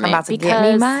settlement. I'm about to get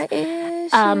me my issue.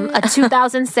 A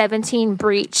 2017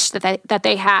 breach that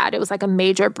they had. It was like a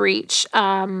major breach,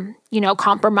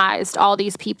 compromised all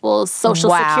these people's social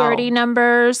security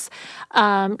numbers,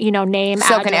 name, so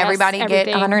address, can everybody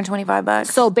everything. Get $125?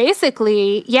 So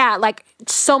basically, yeah, like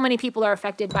so many people are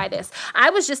affected by this. I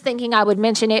was just thinking I would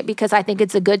mention it because I think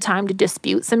it's a good time to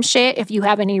dispute some shit if you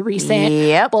have any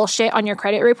recent bullshit on your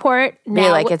credit report. Be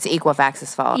like it's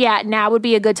Equifax's fault. Yeah, now would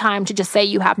be a good time to just say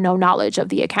you have no knowledge of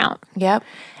the account. Yep.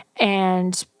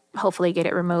 And hopefully get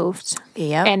it removed.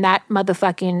 Yep. And that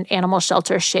motherfucking animal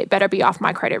shelter shit better be off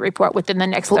my credit report within the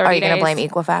next 30 days. Are you going to blame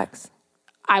Equifax?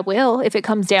 I will if it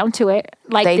comes down to it.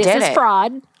 Like, this is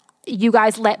fraud. You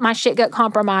guys let my shit get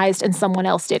compromised and someone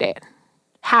else did it.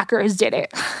 Hackers did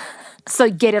it.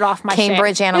 So get it off my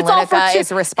Cambridge shit. Analytica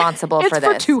is responsible for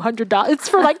this. It's for $200. It's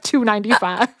for like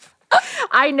 $295.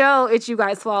 I know it's you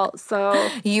guys' fault, so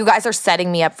You guys are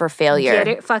setting me up for failure. get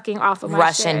it fucking off of my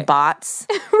Russian shit. bots.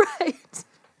 Right.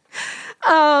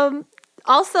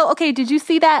 Also, okay, did you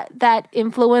see that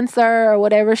influencer or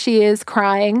whatever she is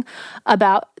crying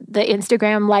about the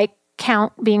Instagram like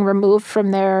count being removed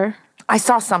from their... I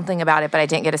saw something about it, but I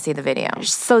didn't get to see the video.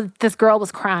 So this girl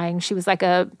was crying. She was like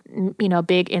a,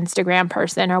 big Instagram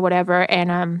person or whatever.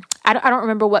 And I don't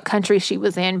remember what country she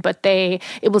was in, but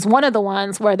it was one of the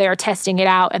ones where they were testing it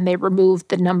out and they removed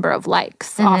the number of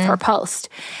likes off her post.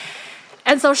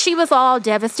 And so she was all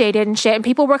devastated and shit. And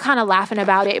people were kind of laughing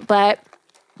about it, but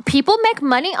people make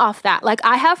money off that. Like,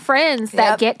 I have friends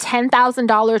that get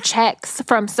 $10,000 checks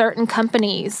from certain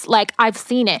companies. Like, I've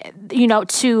seen it,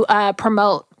 to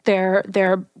promote their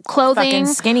clothing, Fucking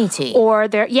skinny tea, or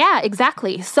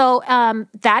exactly. So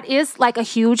that is like a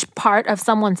huge part of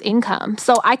someone's income.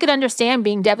 So I could understand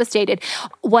being devastated.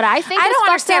 What I think I is don't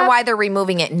understand fucked up, why they're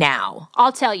removing it now.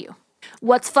 I'll tell you.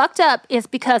 What's fucked up is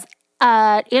because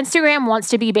Instagram wants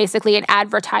to be basically an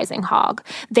advertising hog.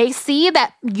 They see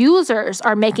that users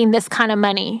are making this kind of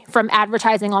money from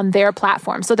advertising on their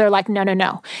platform. So they're like,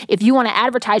 no. If you want to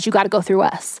advertise, you got to go through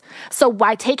us. So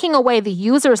by taking away the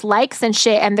users' likes and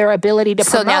shit and their ability to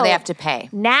promote, So now they have to pay.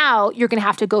 Now you're going to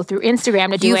have to go through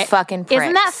Instagram to do it. You fucking pricks.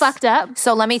 Isn't that fucked up?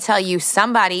 So let me tell you,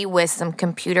 somebody with some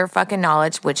computer fucking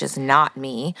knowledge, which is not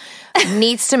me,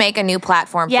 needs to make a new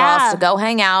platform for us to go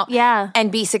hang out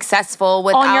and be successful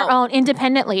without... On your own,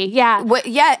 independently,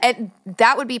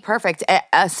 that would be perfect.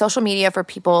 Social media for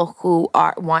people who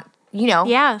want,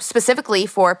 specifically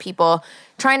for people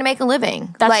trying to make a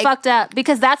living. That's fucked up,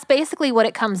 because that's basically what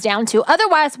it comes down to.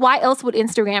 Otherwise, why else would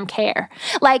Instagram care?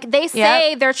 Like, they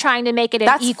say they're trying to make it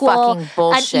an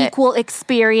equal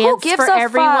experience for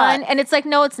everyone, and it's like,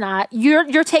 no, it's not.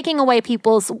 You're taking away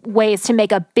people's ways to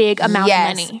make a big amount of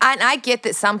money. And I get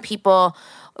that some people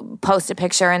post a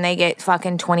picture and they get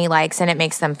fucking 20 likes and it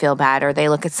makes them feel bad, or they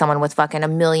look at someone with fucking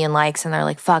 1 million likes and they're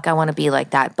like, fuck, I want to be like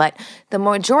that. But the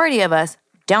majority of us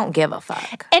don't give a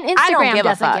fuck. And Instagram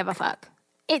doesn't give a fuck.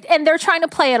 And they're trying to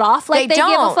play it off like they give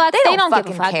a fuck. They don't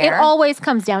give a fuck. Care. It always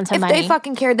comes down to money. If they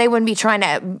fucking cared, they wouldn't be trying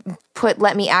to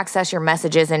let me access your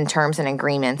messages and terms and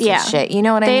agreements and shit. You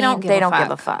know what I mean? They don't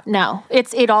give a fuck. No.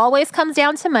 It always comes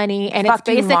down to money, and fuck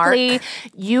it's basically Mark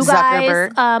you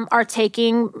guys are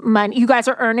taking money. You guys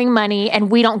are earning money,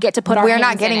 and we don't get to put our hands in it.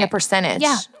 We're not getting a percentage.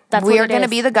 Yeah, that's we what are going to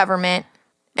be the government,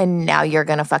 and now you're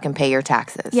going to fucking pay your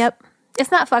taxes. Yep. It's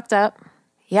not fucked up.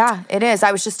 Yeah, it is.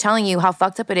 I was just telling you how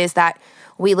fucked up it is that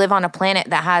we live on a planet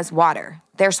that has water.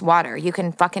 There's water. You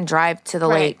can fucking drive to the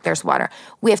lake. There's water.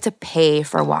 We have to pay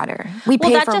for water. We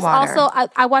pay for water. Also,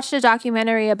 I watched a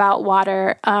documentary about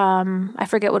water. I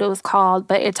forget what it was called,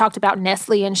 but it talked about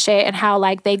Nestle and shit, and how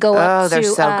like they go up to... they're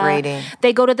so greedy.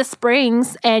 They go to the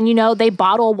springs and, they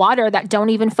bottle water that don't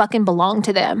even fucking belong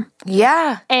to them.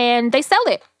 Yeah. And they sell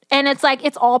it. And it's like,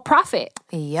 it's all profit.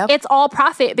 Yep. It's all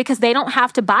profit because they don't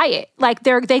have to buy it. Like,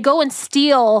 they go and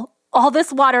steal all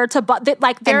this water to buy,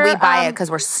 like, they're... And we buy it because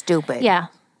we're stupid. Yeah.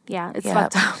 Yeah, it's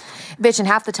fucked up. Bitch, and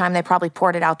half the time they probably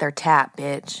poured it out their tap,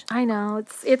 bitch. I know.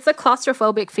 It's a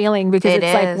claustrophobic feeling because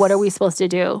it's like, what are we supposed to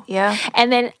do? Yeah. And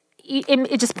then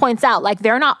it just points out, like,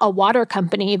 they're not a water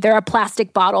company. They're a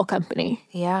plastic bottle company.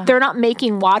 Yeah. They're not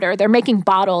making water. They're making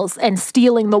bottles and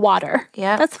stealing the water.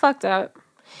 Yeah. That's fucked up.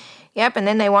 Yep, and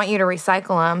then they want you to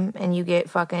recycle them, and you get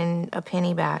fucking a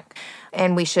penny back.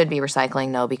 And we should be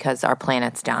recycling, though, because our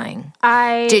planet's dying.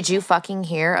 Did you fucking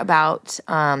hear about,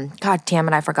 God damn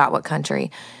it, I forgot what country,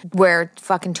 where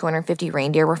fucking 250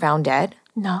 reindeer were found dead?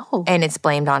 No. And it's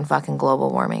blamed on fucking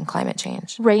global warming, climate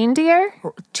change. Reindeer?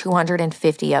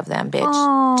 250 of them,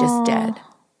 bitch, just dead.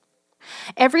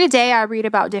 Every day I read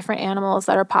about different animals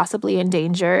that are possibly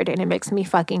endangered, and it makes me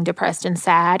fucking depressed and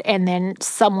sad. And then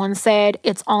someone said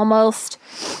it's almost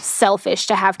selfish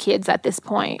to have kids at this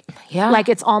point. Yeah. Like,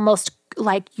 it's almost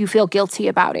like you feel guilty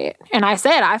about it. And I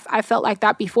said I felt like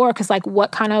that before, because like,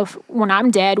 what kind of, when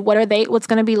I'm dead, what's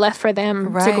going to be left for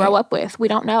them to grow up with? We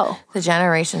don't know. The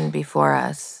generation before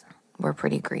us were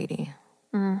pretty greedy.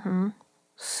 Mm-hmm.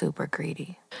 Super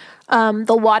greedy.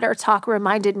 The water talk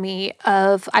reminded me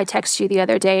of, I texted you the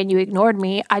other day and you ignored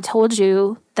me. I told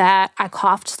you that I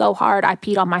coughed so hard I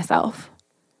peed on myself.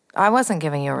 I wasn't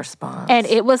giving you a response. And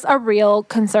it was a real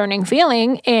concerning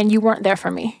feeling, and you weren't there for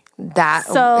me. That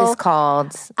So- is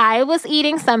called I was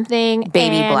eating something.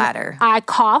 Baby and bladder. I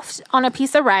coughed on a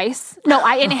piece of rice. No,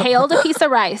 I inhaled a piece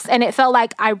of rice, and it felt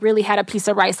like I really had a piece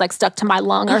of rice like stuck to my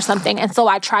lung or something. And so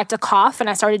I tried to cough, and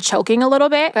I started choking a little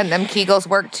bit. And them Kegels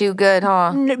work too good,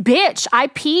 huh? Bitch, I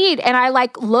peed, and I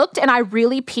like looked, and I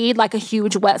really peed like a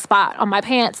huge wet spot on my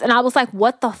pants. And I was like,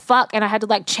 what the fuck? And I had to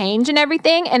like change and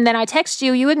everything. And then I texted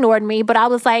you. You ignored me, but I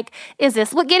was like, is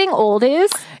this what getting old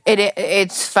is?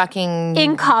 It's fucking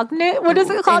Incognate? What is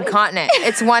it called? incontinent.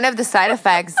 It's one of the side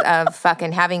effects of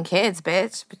fucking having kids,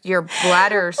 bitch. Your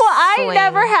bladder. Well, I swing.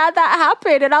 never had that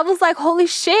happen, and I was like, "Holy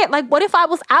shit!" Like, what if I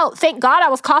was out? Thank God I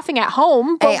was coughing at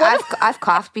home. But Hey, what if I've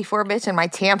coughed before, bitch, and my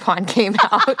tampon came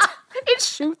out. it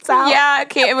shoots out? Yeah,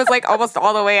 it was like almost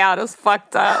all the way out. It was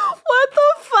fucked up. What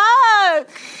the fuck?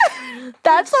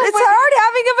 That's like It's hard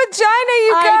having a vagina,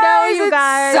 you guys. I know, you It's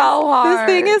guys. so hard. This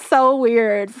thing is so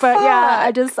weird. But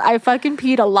yeah, I fucking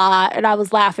peed a lot, and I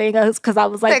was laughing because I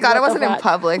was like, Thank God it what the wasn't in fuck?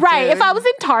 public, Right? dude. If I was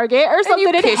in Target or you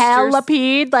something and pissed hella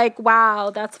peed, like, wow,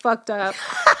 that's fucked up.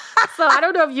 So I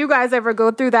don't know if you guys ever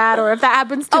go through that or if that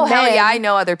happens to Oh, men. hell yeah. I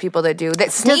know other people that do.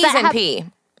 That sneeze that and hap- pee.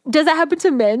 Does that happen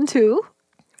to men too?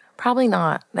 Probably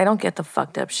not. They don't get the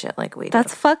fucked up shit like we do.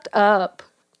 That's fucked up.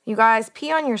 You guys,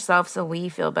 pee on yourself so we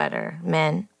feel better.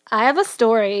 Men. I have a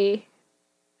story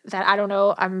that I don't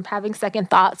know. I'm having second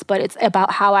thoughts, but it's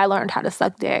about how I learned how to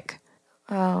suck dick.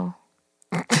 Oh.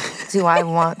 Do I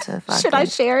want to fucking... Should I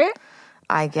share it?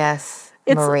 I guess,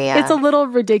 It's, Maria. It's a little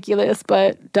ridiculous,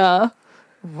 but duh.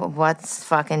 What's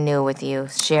fucking new with you?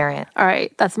 Share it. All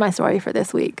right, that's my story for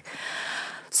this week.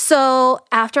 So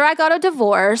after I got a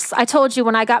divorce, I told you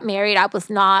when I got married, I was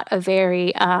not a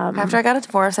very After I got a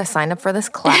divorce, I signed up for this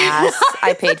class.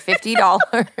 I paid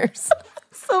 $50.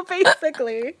 So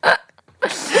basically,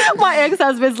 my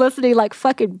ex-husband's listening like,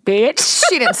 fucking bitch.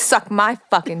 She didn't suck my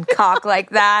fucking cock like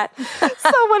that. So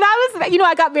when I was,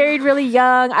 I got married really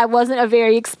young. I wasn't a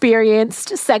very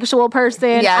experienced sexual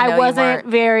person. Yeah, no, I you wasn't weren't.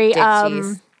 very Dick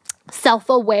cheese.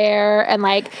 self-aware and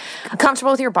like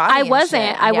Comfortable with your body. I and wasn't.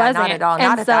 shit. I Yeah, wasn't. Not at all. And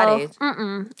Not at that age.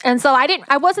 And so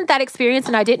I wasn't that experienced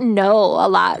and I didn't know a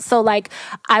lot. So like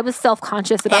I was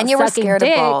self-conscious about And you were sucking scared of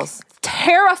dick. balls.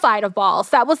 Terrified of balls.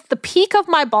 That was the peak of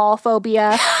my ball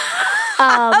phobia.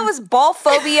 That was ball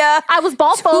phobia. I was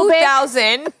ball phobic,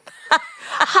 2000.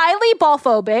 highly ball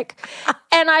phobic.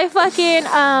 And I fucking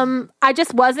I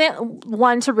just wasn't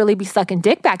one to really be sucking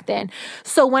dick back then.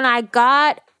 So when I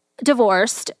got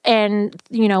divorced and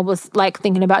was like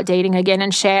thinking about dating again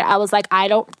and shit, I was like, I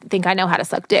don't think I know how to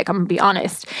suck dick, I'm gonna be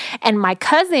honest. And my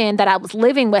cousin that I was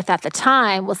living with at the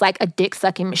time was like a dick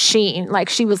sucking machine. Like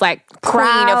she was like Queen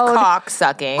proud, of cock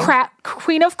sucking.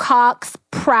 Queen of cocks,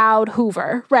 proud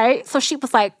Hoover, right? So she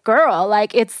was like, girl,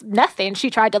 like it's nothing. She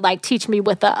tried to like teach me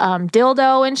with the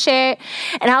dildo and shit,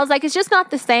 and I was like, it's just not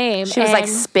the same. She was like,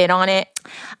 spit on it.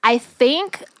 I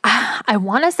think I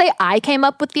want to say I came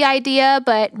up with the idea,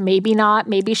 but maybe not.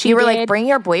 Maybe she You were did. like, bring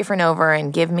your boyfriend over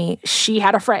and give me. She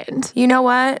had a friend. You know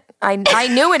what? I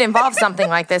knew it involved something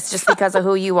like this just because of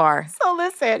who you are. So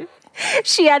listen,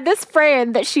 she had this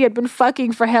friend that she had been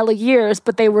fucking for hella years,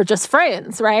 but they were just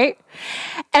friends, right?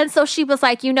 And so she was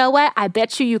like, you know what? I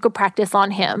bet you could practice on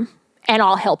him and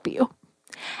I'll help you.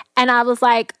 And I was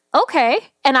like, okay.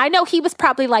 And I know he was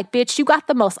probably like, bitch, you got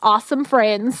the most awesome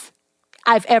friends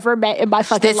I've ever met in my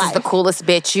fucking This life. is the coolest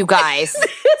bitch, you guys.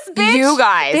 This bitch, You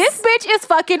guys. This bitch is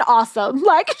fucking awesome.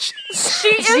 Like,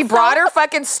 she brought her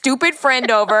fucking stupid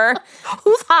friend over.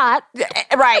 who's hot.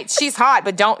 Right, she's hot,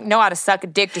 but don't know how to suck a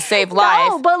dick to save life.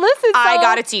 No, but listen, I so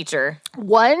got a teacher.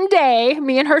 one day,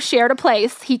 me and her shared a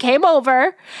place. He came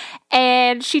over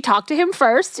and she talked to him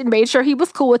first and made sure he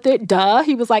was cool with it. Duh.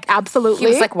 He was like, absolutely.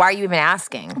 He was like, why are you even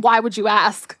asking? why would you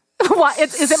ask? Why,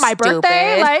 is it my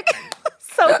birthday? Stupid. Like,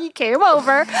 so he came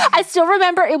over. I still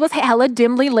remember it was hella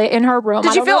dimly lit in her room.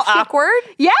 Did you feel awkward?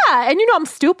 Yeah. And I'm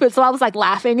stupid. So I was like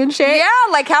laughing and shit. Yeah,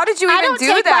 like how did you I even don't do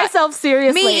take that? myself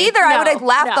seriously. Me either. I would have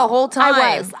laughed the whole time.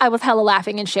 I was hella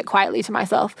laughing and shit quietly to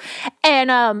myself.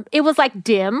 And it was like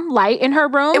dim light in her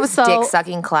room. It was so dick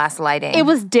sucking class lighting. It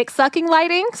was dick sucking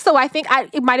lighting. So I think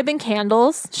it might have been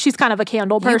candles. She's kind of a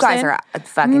candle person. You guys are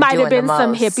fucking might doing have been the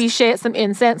some most. hippie shit, some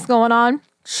incense going on.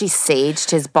 She saged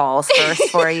his balls first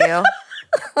for you.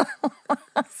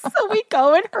 So we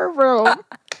go in her room.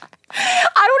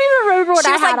 I don't even remember what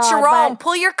She I was had like, on, Jerome, but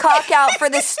pull your cock out for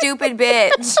this stupid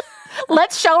bitch.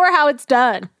 let's show her how it's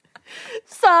done.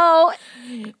 So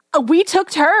we took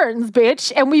turns,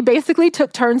 bitch, and we basically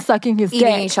took turns sucking his Eating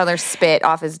dick. each other's spit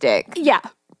off his dick. Yeah.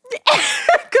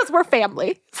 Because we're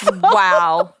family. So,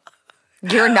 Wow.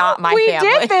 You're not my we family.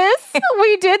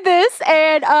 We did this.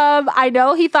 And I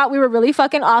know he thought we were really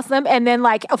fucking awesome. And then,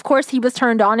 like, of course, he was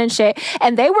turned on and shit.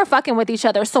 And they were fucking with each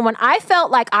other. So when I felt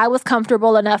like I was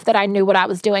comfortable enough that I knew what I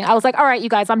was doing, I was like, all right, you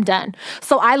guys, I'm done.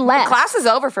 So I left. Class is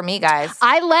over for me, guys.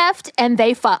 I left and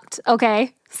they fucked,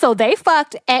 okay? So they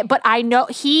fucked, but I know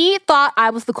he thought I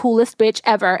was the coolest bitch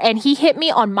ever, and he hit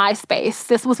me on MySpace.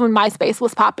 This was when MySpace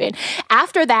was popping.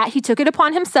 After that, he took it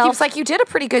upon himself. He was like, you did a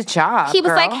pretty good job, He was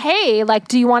girl. like, hey, like,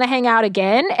 do you want to hang out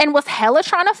again? And was hella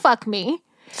trying to fuck me.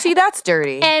 See, that's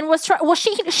dirty. And was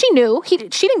she knew she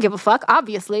didn't give a fuck,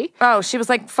 obviously. Oh, she was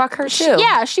like, fuck her too.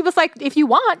 Yeah, she was like, if you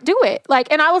want, do it. Like,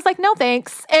 and I was like, no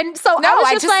thanks. And so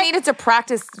I just like, needed to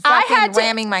practice fucking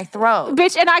ramming my throat,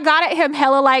 bitch. And I got at him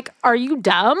hella like, are you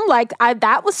dumb? Like,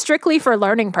 that was strictly for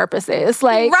learning purposes.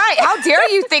 Like, right? How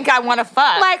dare you think I want to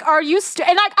fuck? Like, are you?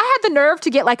 And like, I had the nerve to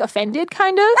get like offended,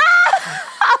 kind of.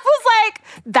 I was like,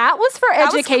 that was for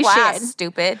education. Was class,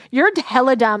 stupid. You're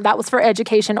hella dumb. That was for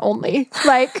education only.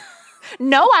 Like,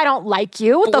 no, I don't like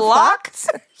you. Blocked?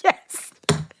 The fuck? Yes.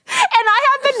 And I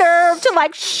had the nerve to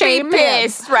like shame Be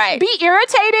pissed, him. right. Be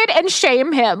irritated and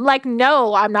shame him. Like,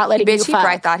 no, I'm not letting you Bitch, he fuck.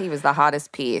 probably thought he was the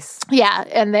hottest piece. Yeah,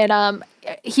 and then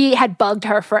he had bugged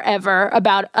her forever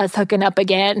about us hooking up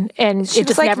again, and She it was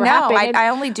just like, never no, happened. I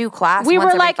only do class We once were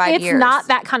every like, 5 it's years. not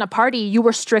that kind of party. You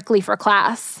were strictly for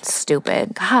class.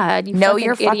 Stupid. God, you know fucking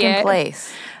your fucking idiot.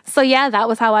 place. So yeah, that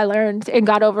was how I learned and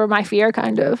got over my fear,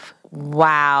 kind of.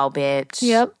 Wow, bitch.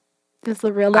 Yep. It's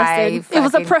a real lesson. It was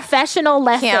a fucking professional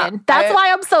lesson. That's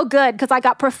why I'm so good, because I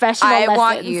got professional lessons. I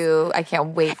want you. I can't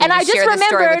wait for And you I to just share the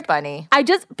story remembered, with Bunny.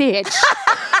 Bitch.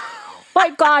 My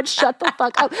God, shut the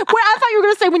fuck up. Wait, I thought you were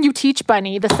going to say when you teach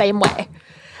Bunny the same way.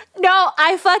 No,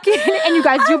 I fucking, and you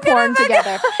guys do porn together.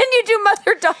 And you do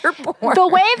mother-daughter porn. The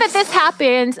way that this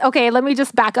happened, okay, let me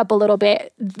just back up a little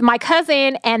bit. My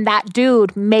cousin and that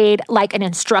dude made like an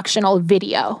instructional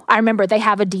video. I remember they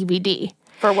have a DVD.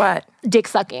 For what? Dick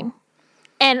sucking.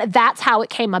 And that's how it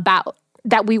came about,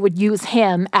 that we would use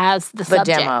him as the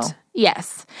subject. demo.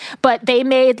 Yes. But they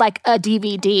made like a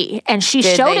DVD and she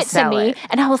Did showed they it to sell me it?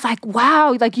 and I was like,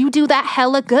 wow, like you do that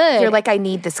hella good. You're like, I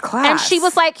need this class. and she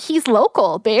was like, he's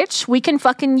local, bitch. We can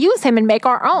fucking use him and make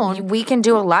our own. we can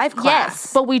do a live class.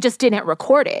 Yes, but we just didn't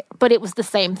record it. But it was the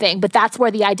same thing. But that's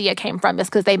where the idea came from, is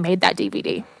because they made that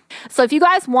DVD. So if you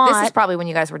guys want... This is probably when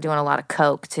you guys were doing a lot of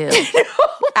coke, too.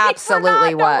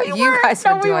 Absolutely was. You guys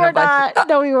were doing a bunch of...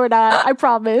 No, we were not. I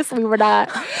promise we were not.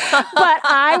 But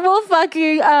I will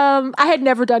fucking... I had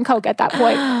never done coke at that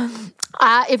point.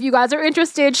 If you guys are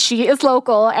interested, she is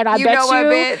local, and I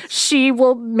bet she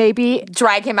will maybe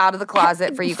drag him out of the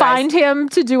closet for you guys. Find him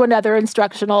to do another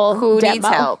instructional Who demo. needs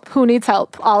help? Who needs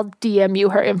help? I'll DM you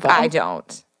her info. I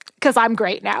don't. Because I'm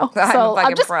great now. I'm so a fucking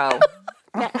I'm just, pro.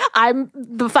 I'm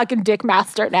the fucking dick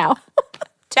master now.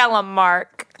 Tell him,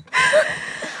 Mark.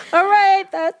 All right,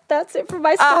 that's it for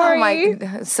my story. Oh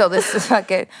my! So this is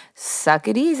fucking suck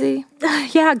it easy.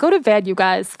 Yeah, go to bed, you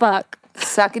guys. Fuck.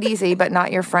 Suck it easy, but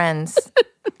not your friends.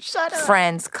 Shut up.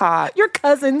 Friends caught. Your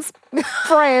cousin's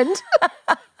friend.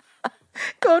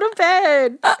 Go to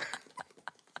bed.